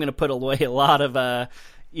 I'm going to put away a lot of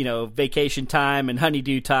vacation time and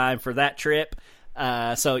honeydew time for that trip.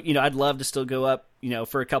 So I'd love to still go up,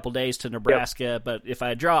 for a couple days to Nebraska. Yep. But if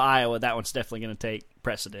I draw Iowa, that one's definitely going to take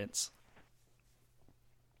precedence.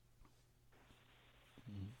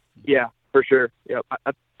 Yeah, for sure. Yep.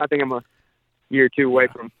 I think I'm a year or two away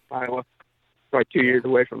from Iowa. Probably 2 years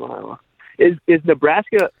away from Iowa. Is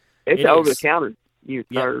Nebraska? It's over the counter.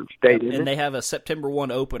 State, and they have a September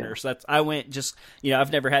 1 opener. So I went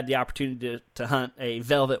I've never had the opportunity to hunt a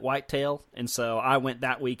velvet whitetail, and so I went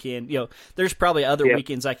that weekend. There's probably other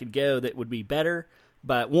weekends I could go that would be better,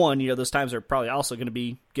 but one, those times are probably also going to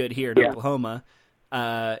be good here in Oklahoma.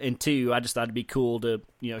 And two, I just thought it'd be cool to,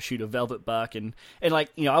 shoot a velvet buck and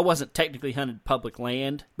I wasn't technically hunted public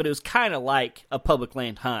land, but it was kind of like a public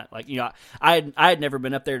land hunt. Like, I had never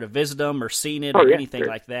been up there to visit them or seen it or anything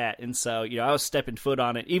like that. And so, I was stepping foot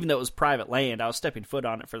on it, even though it was private land, I was stepping foot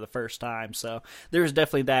on it for the first time. So there was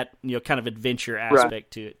definitely that, kind of adventure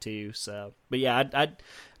aspect to it too. So, but yeah,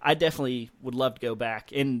 I definitely would love to go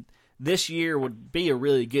back. And this year would be a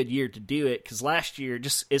really good year to do it, because last year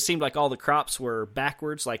it seemed like all the crops were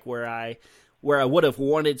backwards. Like where I would have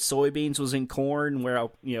wanted soybeans was in corn, where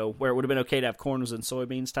where it would have been okay to have corn was in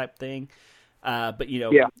soybeans type thing. But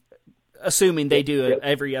assuming they do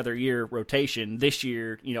every other year rotation, this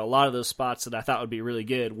year a lot of those spots that I thought would be really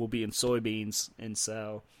good will be in soybeans, and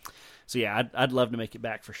so yeah, I'd love to make it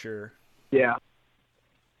back for sure. Yeah,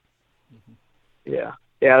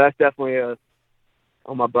 that's definitely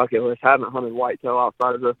on my bucket list. I haven't hunted whitetail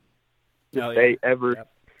outside of the state ever.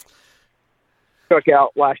 Yep. Struck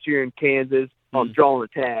out last year in Kansas on drawing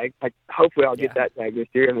a tag. Hopefully I'll get that tag this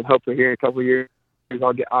year, and then hopefully here in a couple of years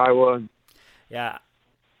I'll get Iowa. And,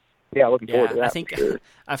 looking forward to that. I think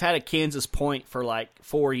I've had a Kansas point for like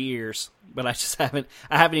 4 years, but I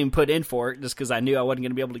haven't even put in for it just because I knew I wasn't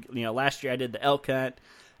going to be able to. Last year I did the elk hunt.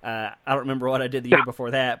 I don't remember what I did the year before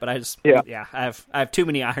that, but I just I have too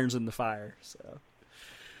many irons in the fire. So.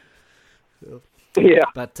 Yeah.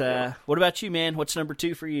 But what about you, man? What's number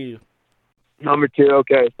 2 for you? Number 2,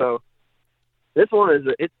 okay. So this one is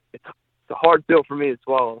it's a hard pill for me to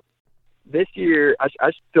swallow. This year,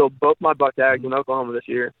 I filled both my buck tags in Oklahoma this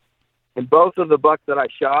year, and both of the bucks that I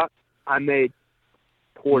shot, I made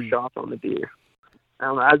poor shots on the deer. I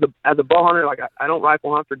don't know. As a bow hunter, I don't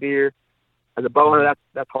rifle hunt for deer. As a bow hunter,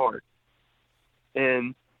 that's hard.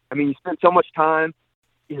 And I mean, you spend so much time,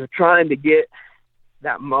 trying to get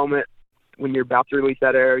that moment. When you're about to release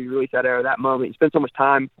that arrow, that moment. You spend so much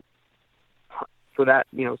time for that,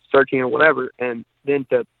 searching or whatever, and then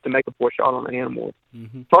to make a poor shot on an animal,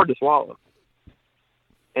 it's hard to swallow.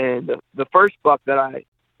 And the first buck that I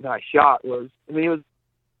shot was, it was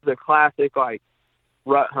the classic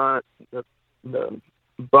rut hunt. The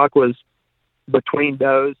buck was between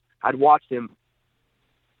does. I'd watched him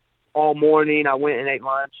all morning. I went and ate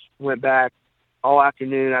lunch, went back all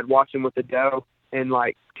afternoon. I'd watched him with the doe. And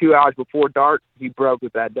 2 hours before dark, he broke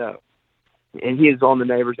with that doe, and he was on the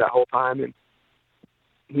neighbors that whole time. And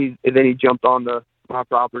then he jumped onto my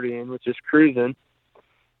property and was just cruising.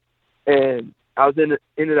 And I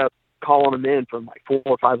ended up calling him in from 400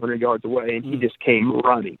 or 500 yards away, and he just came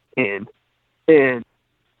running. And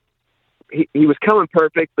he was coming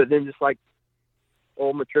perfect, but then just like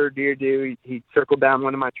old mature deer do, he circled down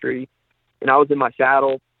one of my tree, and I was in my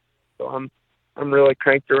saddle, so I'm really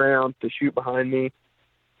cranked around to shoot behind me.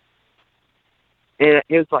 And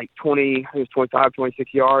it was 25,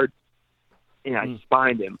 26 yards, and I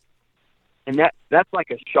spined him. And that's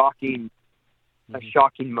like a shocking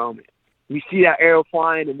moment. You see that arrow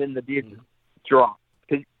flying, and then the deer just drops.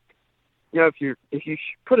 Because, if you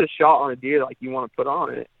put a shot on a deer like you want to put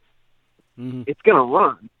on it, it's going to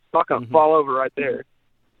run. It's not going to fall over right there.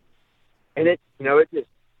 And it just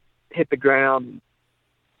hit the ground.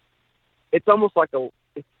 It's almost like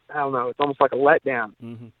it's almost like a letdown.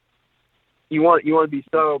 You want to be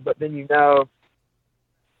so, but then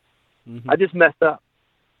I just messed up.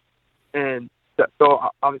 And so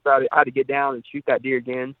obviously I had to get down and shoot that deer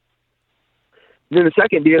again. And then the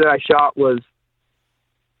second deer that I shot was,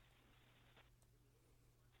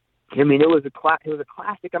 it was a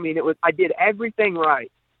classic. I did everything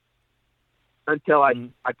right until I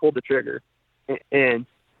pulled the trigger, and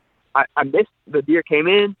I missed. The deer came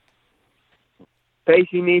in,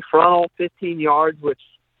 facing me frontal 15 yards, which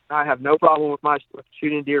I have no problem with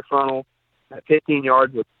shooting deer frontal at 15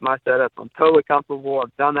 yards with my setup. I'm totally comfortable.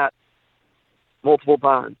 I've done that multiple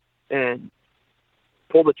times and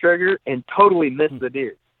pulled the trigger and totally missed the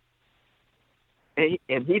deer. And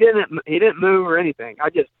he didn't move or anything. I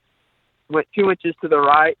just went 2 inches to the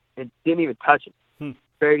right and didn't even touch him.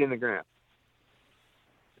 Buried in the ground.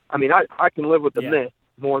 I mean, I can live with the miss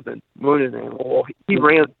more than wounded animal. Well, he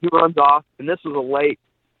runs off, and this was a late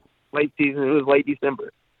season. It was late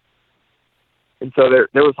December, and so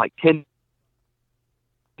there was like 10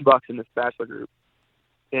 bucks in this bachelor group,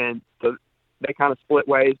 and so they kind of split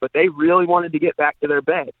ways. But they really wanted to get back to their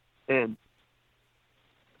bed, and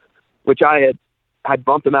which I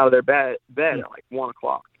bumped them out of their bed at like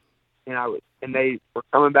 1:00, and they were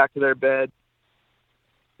coming back to their bed,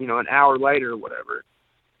 you know, an hour later or whatever,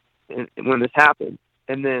 and when this happened.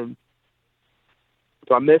 And then,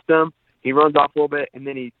 so I missed him. He runs off a little bit, and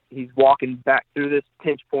then he's walking back through this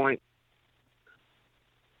pinch point.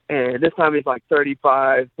 And this time he's like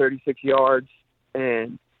 35, 36 yards.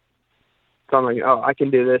 And so I'm like, oh, I can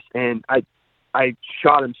do this. And I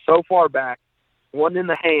shot him so far back, wasn't in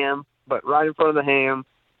the ham, but right in front of the ham,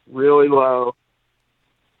 really low.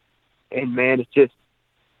 And man, it's just,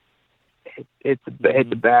 it's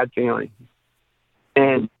a bad feeling.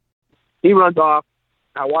 And he runs off.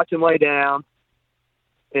 I watch him lay down,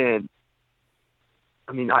 and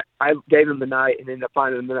I mean, I gave him the night and ended up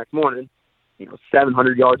finding him the next morning, you know,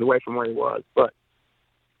 700 yards away from where he was. But,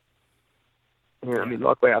 you know, I mean,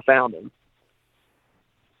 luckily I found him.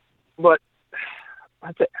 But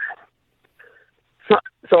I'd say,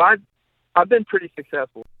 so I've been pretty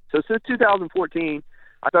successful. So since 2014,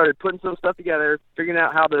 I started putting some stuff together, figuring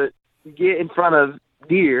out how to get in front of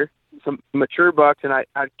deer, some mature bucks, and I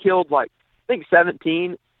killed like, I think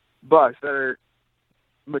 17 bucks that are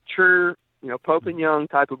mature, you know, Pope and Young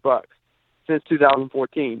type of bucks since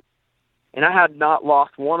 2014. And I had not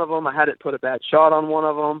lost one of them. I hadn't put a bad shot on one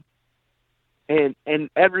of them. And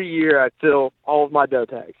every year I fill all of my doe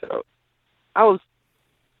tags. So I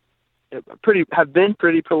have been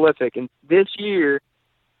pretty prolific. And this year,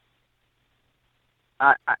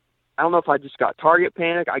 I don't know if I just got target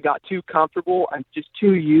panic. I got too comfortable. I'm just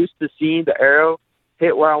too used to seeing the arrow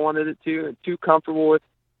hit where I wanted it to, and too comfortable with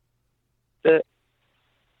it,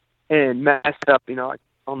 and messed up, you know, like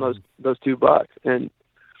on those 2 bucks. And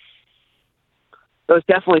so it's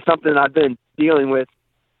definitely something I've been dealing with,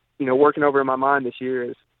 you know, working over in my mind this year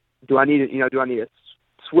is, do I need to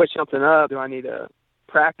switch something up? Do I need to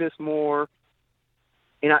practice more?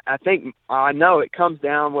 And I think I know what it comes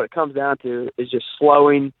down to is just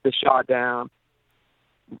slowing the shot down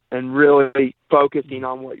and really focusing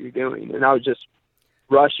on what you're doing. And I was just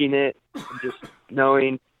rushing it and just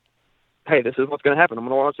knowing, hey, this is what's going to happen. I'm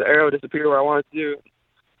going to watch the arrow disappear where I want it to do.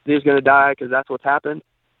 Deer's going to die because that's what's happened.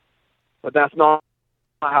 But that's not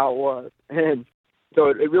how it was. And so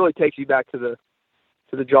it really takes you back to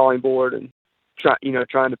the drawing board and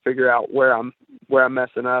trying to figure out where I'm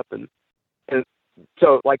messing up. And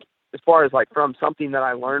so, like, as far as like from something that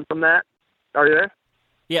I learned from that, are you there?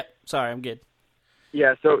 Yep. Sorry, I'm good.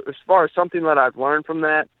 Yeah. So as far as something that I've learned from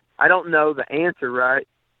that, I don't know the answer, right?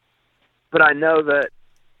 But I know that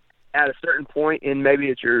at a certain point in maybe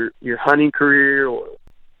it's your hunting career or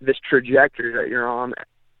this trajectory that you're on,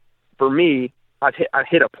 for me, I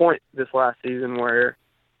hit a point this last season where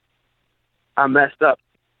I messed up,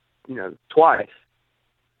 you know, twice.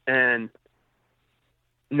 And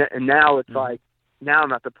now it's like, now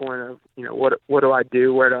I'm at the point of, you know, what do I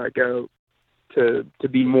do? Where do I go to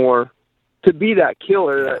be that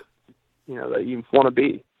killer that, you know, that you want to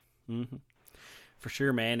be? Mm-hmm. For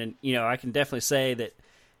sure, man. And, you know, I can definitely say that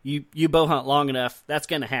you bow hunt long enough, that's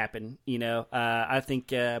going to happen. You know, I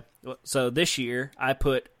think, so this year I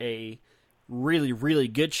put a really, really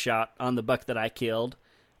good shot on the buck that I killed,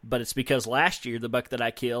 but it's because last year the buck that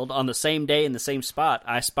I killed on the same day in the same spot,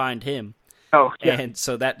 I spined him. Oh, yeah. And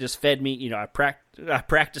so that just fed me, you know, I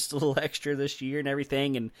practiced a little extra this year and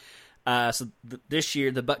everything. And so this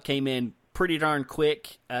year the buck came in pretty darn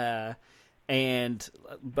quick. But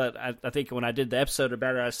I think when I did the episode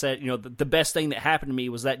about it, I said, you know, the best thing that happened to me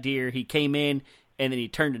was that deer, he came in and then he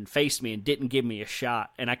turned and faced me and didn't give me a shot.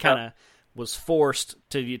 And I kind of was forced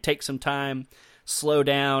to take some time, slow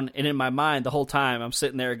down. And in my mind, the whole time I'm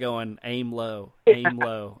sitting there going, aim low, aim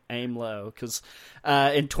low, aim low. Cause,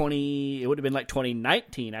 it would have been like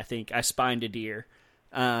 2019, I think I spined a deer.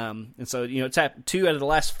 And so, you know, it's happened 2 out of the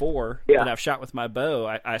last 4 that I've shot with my bow.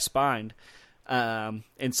 I spined. And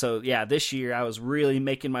so, yeah, this year I was really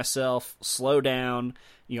making myself slow down.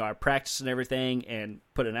 You know, I practiced and everything and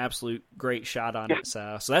put an absolute great shot on it.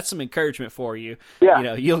 So that's some encouragement for you. Yeah. You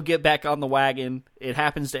know, you'll get back on the wagon. It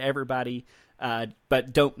happens to everybody.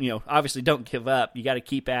 But don't, obviously don't give up. You got to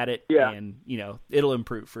keep at it, and, it'll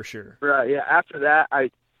improve for sure. Right, yeah. After that,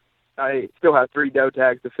 I still have 3 doe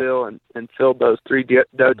tags to fill and filled those 3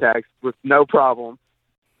 doe tags with no problem.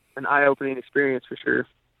 An eye-opening experience for sure.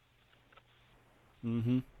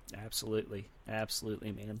 Mm-hmm. Absolutely,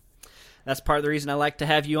 man. That's part of the reason I like to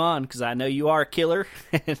have you on, because I know you are a killer,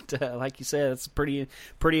 and like you said, it's a pretty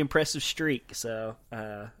impressive streak. So,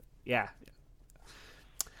 yeah.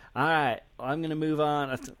 All right, well, I'm going to move on.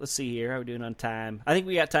 Let's see here. How are we doing on time? I think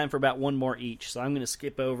we got time for about one more each, so I'm going to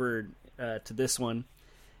skip over to this one.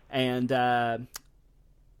 And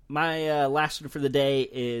my last one for the day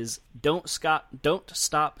is don't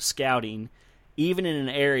stop scouting, even in an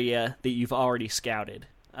area that you've already scouted.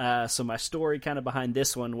 So my story kind of behind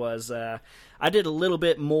this one was I did a little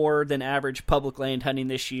bit more than average public land hunting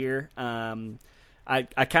this year.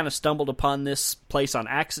 I kind of stumbled upon this place on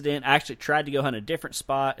accident. I actually tried to go hunt a different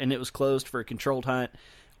spot, and it was closed for a controlled hunt.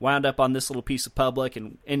 Wound up on this little piece of public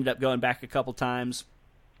and ended up going back a couple times.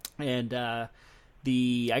 And I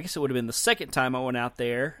guess it would have been the second time I went out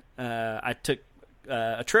there. I took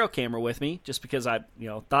a trail camera with me just because I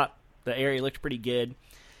thought the area looked pretty good.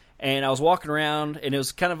 And I was walking around, and it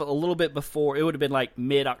was kind of a little bit before. It would have been like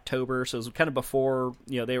mid-October, so it was kind of before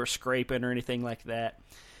they were scraping or anything like that.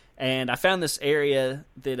 And I found this area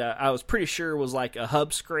that I was pretty sure was like a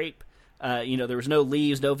hub scrape. There was no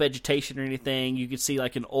leaves, no vegetation or anything. You could see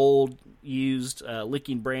like an old used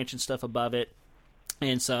licking branch and stuff above it.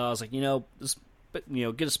 And so I was like, this,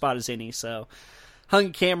 good a spot as any. So hung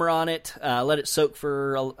a camera on it, let it soak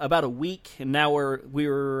for about a week, and now we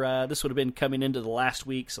were this would have been coming into the last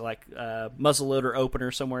week, so like muzzleloader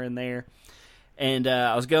opener somewhere in there. And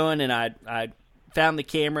I was going, and I found the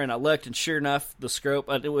camera, and I looked, and sure enough, the scope.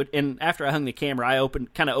 And after I hung the camera, I opened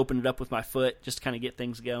it up with my foot just to kind of get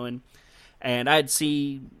things going. And I'd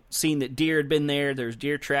seen that deer had been there. There's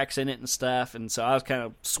deer tracks in it and stuff, and so I was kind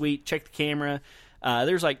of sweet. Checked the camera.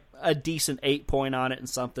 There's like a decent 8-point on it and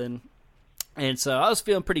something. And so I was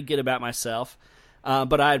feeling pretty good about myself.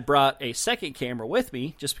 But I had brought a second camera with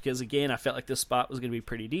me just because, again, I felt like this spot was going to be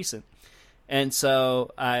pretty decent. And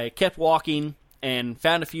so I kept walking and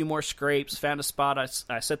found a few more scrapes, found a spot.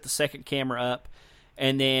 I set the second camera up,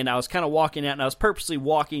 and then I was kind of walking out, and I was purposely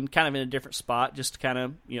walking kind of in a different spot just to kind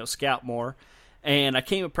of, scout more. And I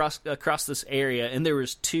came across this area, and there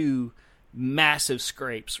was 2 massive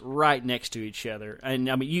scrapes right next to each other. And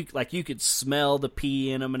I mean, you could smell the pee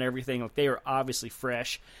in them and everything. Like, they were obviously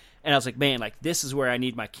fresh. And I was like, man, like, this is where I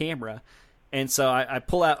need my camera. And so I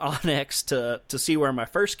pull out Onyx to see where my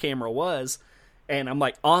first camera was, and I'm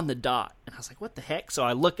like on the dot. And I was like, what the heck? So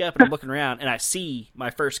I look up, and I'm looking around, and I see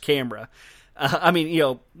my first camera.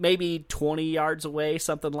 Maybe 20 yards away,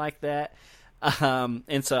 something like that.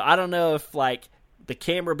 And so I don't know if like the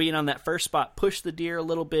camera being on that first spot pushed the deer a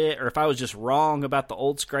little bit, or if I was just wrong about the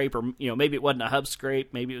old scrape, or maybe it wasn't a hub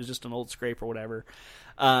scrape, maybe it was just an old scrape or whatever.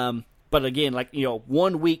 But again,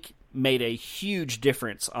 1 week made a huge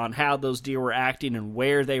difference on how those deer were acting and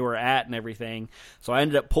where they were at and everything. So I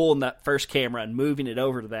ended up pulling that first camera and moving it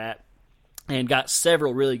over to that, and got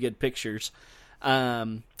several really good pictures.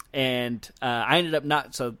 I ended up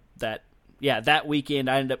that weekend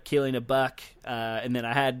I ended up killing a buck, and then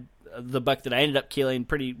I had the buck that I ended up killing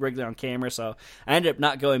pretty regular on camera, so I ended up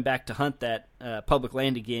not going back to hunt that public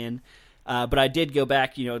land again. But I did go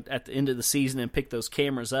back, at the end of the season and pick those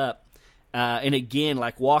cameras up. And again,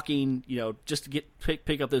 like walking, just to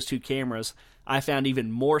pick up those 2 cameras, I found even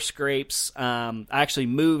more scrapes. I actually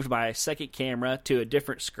moved my second camera to a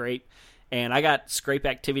different scrape, and I got scrape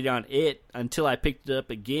activity on it until I picked it up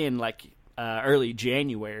again, early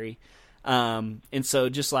January. And so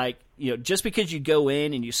just just because you go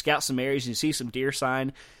in and you scout some areas and you see some deer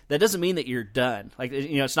sign, that doesn't mean that you're done.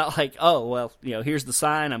 It's not like, oh, well, here's the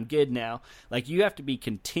sign, I'm good now. Like, you have to be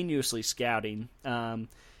continuously scouting.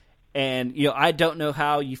 And I don't know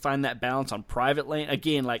how you find that balance on private land.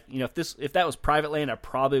 Again, if that was private land, I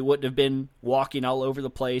probably wouldn't have been walking all over the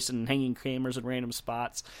place and hanging cameras in random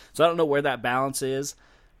spots. So I don't know where that balance is.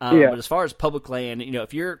 But as far as public land,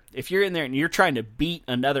 if you're in there and you're trying to beat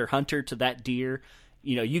another hunter to that deer,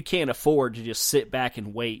 you can't afford to just sit back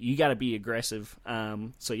and wait. You got to be aggressive.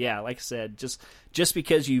 So yeah, like I said, just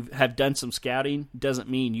because you have done some scouting doesn't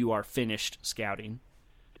mean you are finished scouting.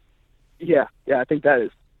 Yeah, I think that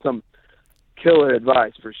is some killer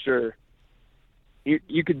advice for sure.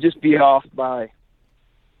 You could just be off by, I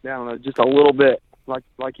don't know, just a little bit,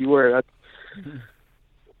 like you were.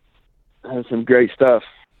 That's some great stuff.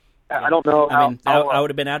 I don't know. I would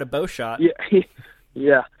have been out of bow shot. Yeah,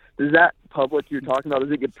 yeah. Does that public you're talking about,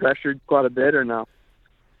 does it get pressured quite a bit or no?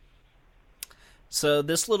 So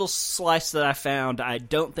this little slice that I found, I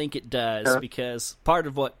don't think it does, because part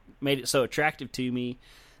of what made it so attractive to me,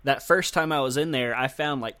 that first time I was in there, I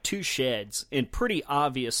found like 2 sheds in pretty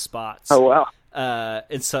obvious spots. Oh, wow.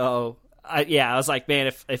 And so, I was like, man,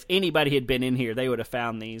 if anybody had been in here, they would have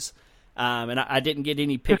found these. And I didn't get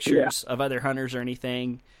any pictures of other hunters or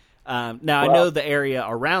anything. Now, I know the area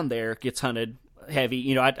around there gets hunted heavy.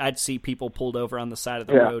 You know, I'd see people pulled over on the side of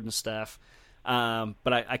the road and stuff.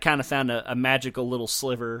 But I kind of found a magical little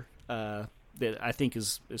sliver that I think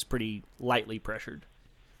is pretty lightly pressured.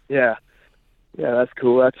 Yeah, that's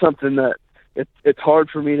cool. That's something that it's hard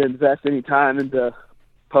for me to invest any time into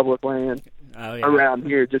public land around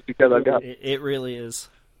here, just because I've got it really is.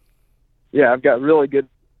 Yeah, I've got really good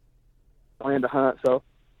land to hunt. So,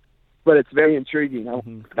 but it's very intriguing.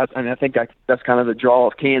 I think that's kind of the draw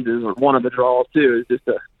of Kansas, or one of the draws too, is just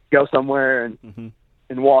to go somewhere and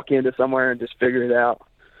walk into somewhere and just figure it out.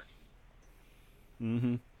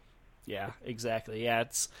 Yeah, exactly. Yeah,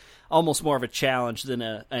 it's almost more of a challenge than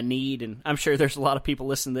a need, and I'm sure there's a lot of people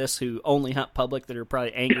listening to this who only hunt public that are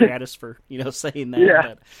probably angry at us for saying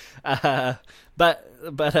that. Yeah. But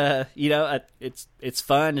it's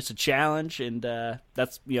fun. It's a challenge, and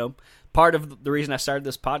that's part of the reason I started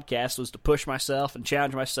this podcast was to push myself and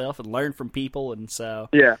challenge myself and learn from people, and so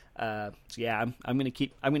I'm gonna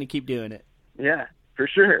keep doing it. Yeah, for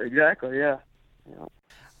sure, exactly. Yeah.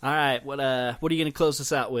 All right, what are you going to close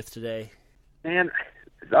this out with today? Man,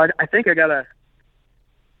 I think I got to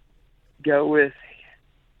go with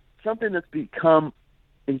something that's become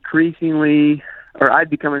increasingly, or I've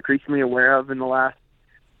become increasingly aware of in the last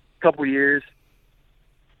couple of years.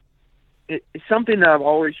 It's something that I've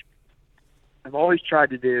always tried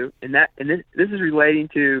to do, and this is relating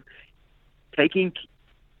to taking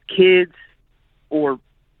kids or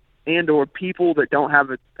people that don't have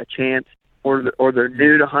a chance, or they're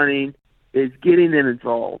new to hunting, is getting them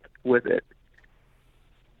involved with it.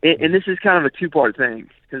 And this is kind of a 2-part thing,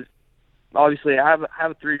 because obviously I have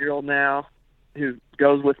a 3-year-old now who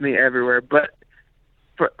goes with me everywhere, but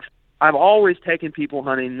I've always taken people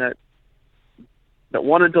hunting that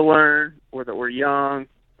wanted to learn, or that were young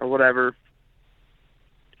or whatever.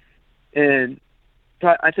 And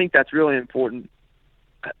so I think that's really important.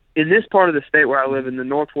 In this part of the state where I live, in the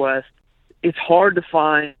Northwest, it's hard to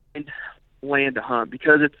find land to hunt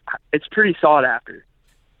because it's pretty sought after.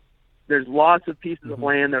 There's lots of pieces of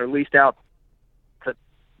land that are leased out to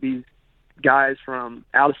these guys from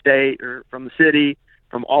out of state or from the city,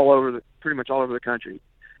 from pretty much all over the country,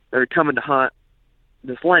 that are coming to hunt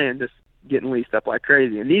this land, just getting leased up like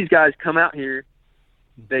crazy. And these guys come out here,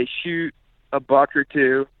 they shoot a buck or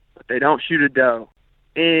two, but they don't shoot a doe.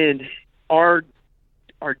 And our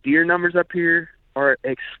deer numbers up here are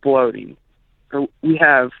exploding. We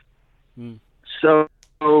have so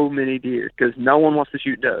many deer because no one wants to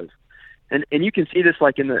shoot does, and you can see this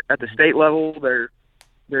like at the state level. They're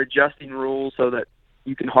adjusting rules so that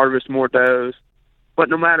you can harvest more does. But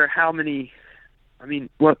no matter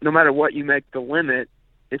no matter what you make the limit,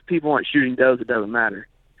 if people aren't shooting does, it doesn't matter.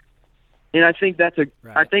 And I think I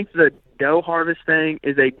think the doe harvest thing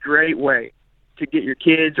is a great way to get your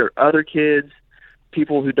kids or other kids,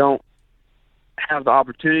 people who don't have the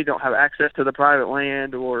opportunity, don't have access to the private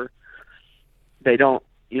land, or they don't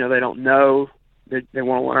know, they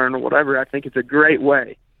want to learn or whatever. I think it's a great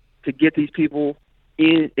way to get these people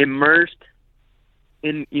immersed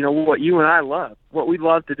in, what you and I love, what we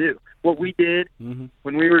love to do, what we did when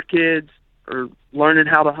we were kids, or learning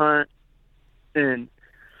how to hunt. And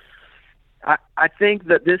I think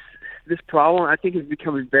that this problem, I think, is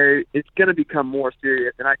becoming it's going to become more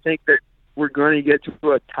serious. And I think that we're going to get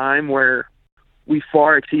to a time where we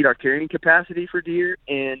far exceed our carrying capacity for deer,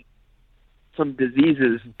 and some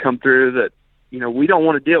diseases come through that, we don't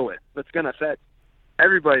want to deal with. That's going to affect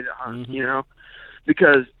everybody that hunts,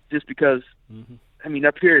 because I mean,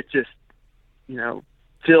 up here it's just,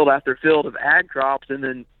 field after field of ag crops, and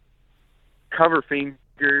then cover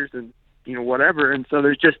fingers and, whatever. And so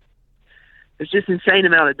there's just insane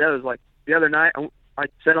amount of does. Like the other night, I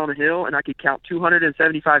sat on a hill and I could count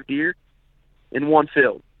 275 deer in one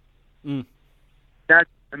field. That,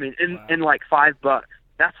 in like 5 bucks.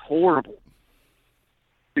 That's horrible,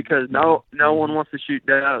 because no one wants to shoot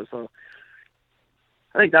does. So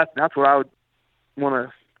I think that's what I would want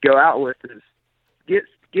to go out with, is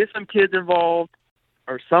get some kids involved,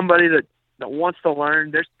 or somebody that wants to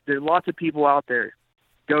learn. There's lots of people out there.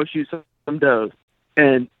 Go shoot some does.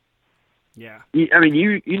 And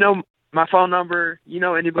you know my phone number.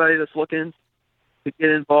 Anybody that's looking to get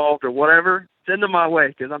involved or whatever, send them my way,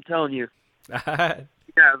 because I'm telling you, you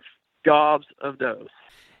have gobs of does.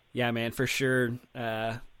 Yeah, man, for sure.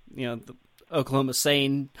 Oklahoma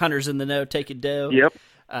saying, hunters in the know, take a doe. Yep.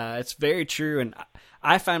 It's very true, and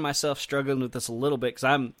I find myself struggling with this a little bit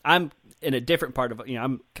because I'm in a different part of,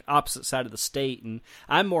 I'm opposite side of the state, and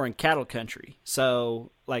I'm more in cattle country.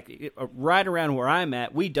 So, like, right around where I'm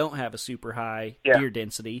at, we don't have a super high deer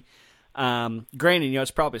density. Granted,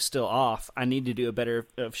 it's probably still off. I need to do a better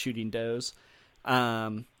of shooting does.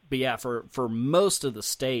 But yeah, for most of the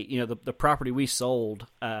state, the property we sold,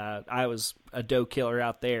 I was a doe killer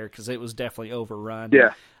out there because it was definitely overrun.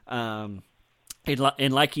 Yeah.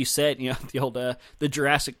 And like you said, the old the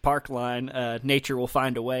Jurassic Park line, nature will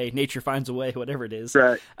find a way, nature finds a way, whatever it is.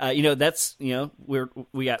 Right. That's we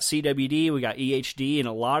got CWD, we got EHD, and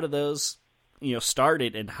a lot of those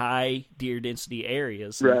started in high deer density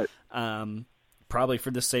areas. Right. Probably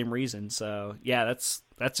for the same reason. So yeah,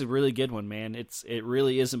 that's a really good one, man. It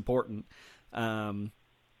really is important. And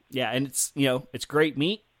it's great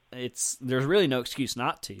meat. There's really no excuse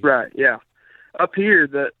not to. Right. Yeah. Up here,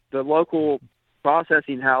 the local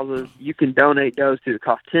processing houses, you can donate does to. It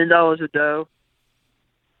costs $10 a doe.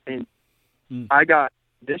 And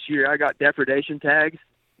this year I got depredation tags.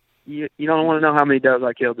 You don't want to know how many does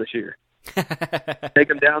I killed this year. Take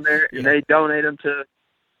them down there and they donate them to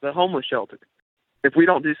the homeless shelter. If we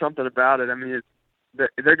don't do something about it, I mean, they're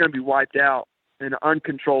going to be wiped out in an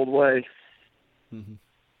uncontrolled way. Mm-hmm.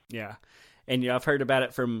 Yeah. And, I've heard about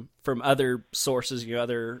it from other sources,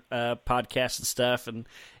 other podcasts and stuff. And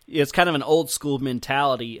it's kind of an old school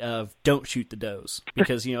mentality of don't shoot the does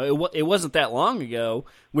because, it wasn't that long ago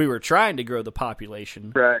we were trying to grow the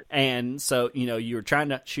population. Right. And so, you were trying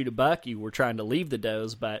to shoot a buck, you were trying to leave the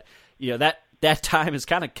does, but, that time is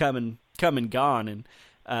kind of come and gone. And,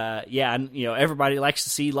 everybody likes to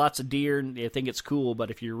see lots of deer and they think it's cool.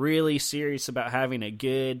 But if you're really serious about having a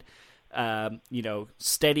good,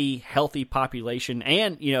 steady, healthy population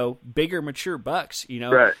and, bigger, mature bucks,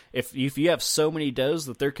 right. if you have so many does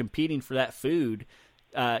that they're competing for that food,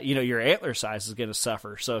 your antler size is going to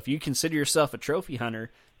suffer. So if you consider yourself a trophy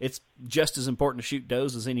hunter, it's just as important to shoot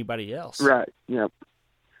does as anybody else. Right.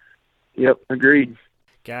 Yep. Agreed.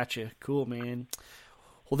 Gotcha. Cool, man.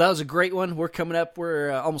 Well, that was a great one.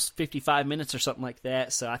 We're almost 55 minutes or something like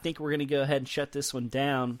that. So I think we're going to go ahead and shut this one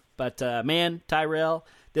down. But, man, Tyrell,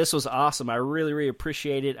 this was awesome. I really, really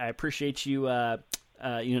appreciate it. I appreciate you,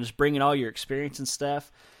 just bringing all your experience and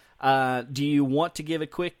stuff. Do you want to give a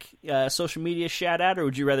quick social media shout out, or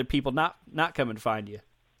would you rather people not come and find you?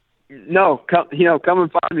 No, come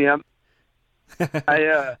and find me. All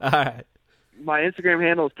right. My Instagram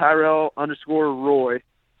handle is Tyrell_Roy,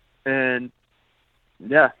 and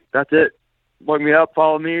yeah, that's it. Look me up,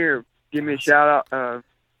 follow me, or give me a shout out.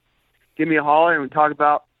 Give me a holler, and we talk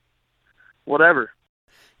about whatever.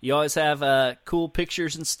 You always have cool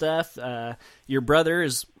pictures and stuff. Your brother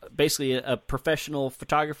is basically a professional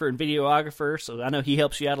photographer and videographer, so I know he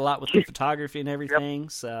helps you out a lot with the photography and everything.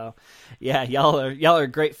 Yep. So, yeah, y'all are a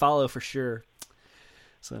great follow for sure.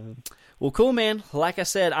 So, well, cool, man. Like I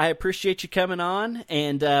said, I appreciate you coming on,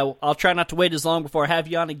 and I'll try not to wait as long before I have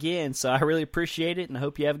you on again. So I really appreciate it, and I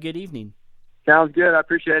hope you have a good evening. Sounds good. I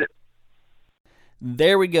appreciate it.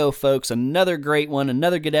 There we go, folks. Another great one,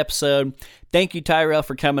 another good episode. Thank you, Tyrell,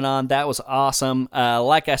 for coming on. That was awesome.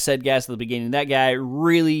 Like I said, guys, at the beginning, that guy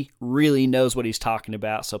really, really knows what he's talking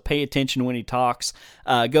about, so pay attention when he talks.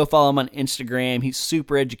 Go follow him on Instagram. He's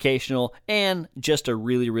super educational and just a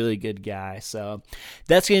really, really good guy. So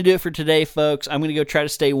that's going to do it for today, folks. I'm going to go try to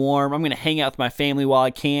stay warm. I'm going to hang out with my family while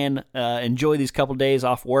I can, enjoy these couple days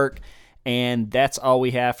off work. And that's all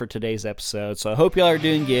we have for today's episode. So I hope y'all are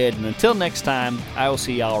doing good. And until next time, I will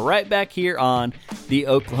see y'all right back here on the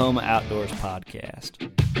Oklahoma Outdoors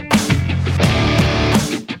Podcast.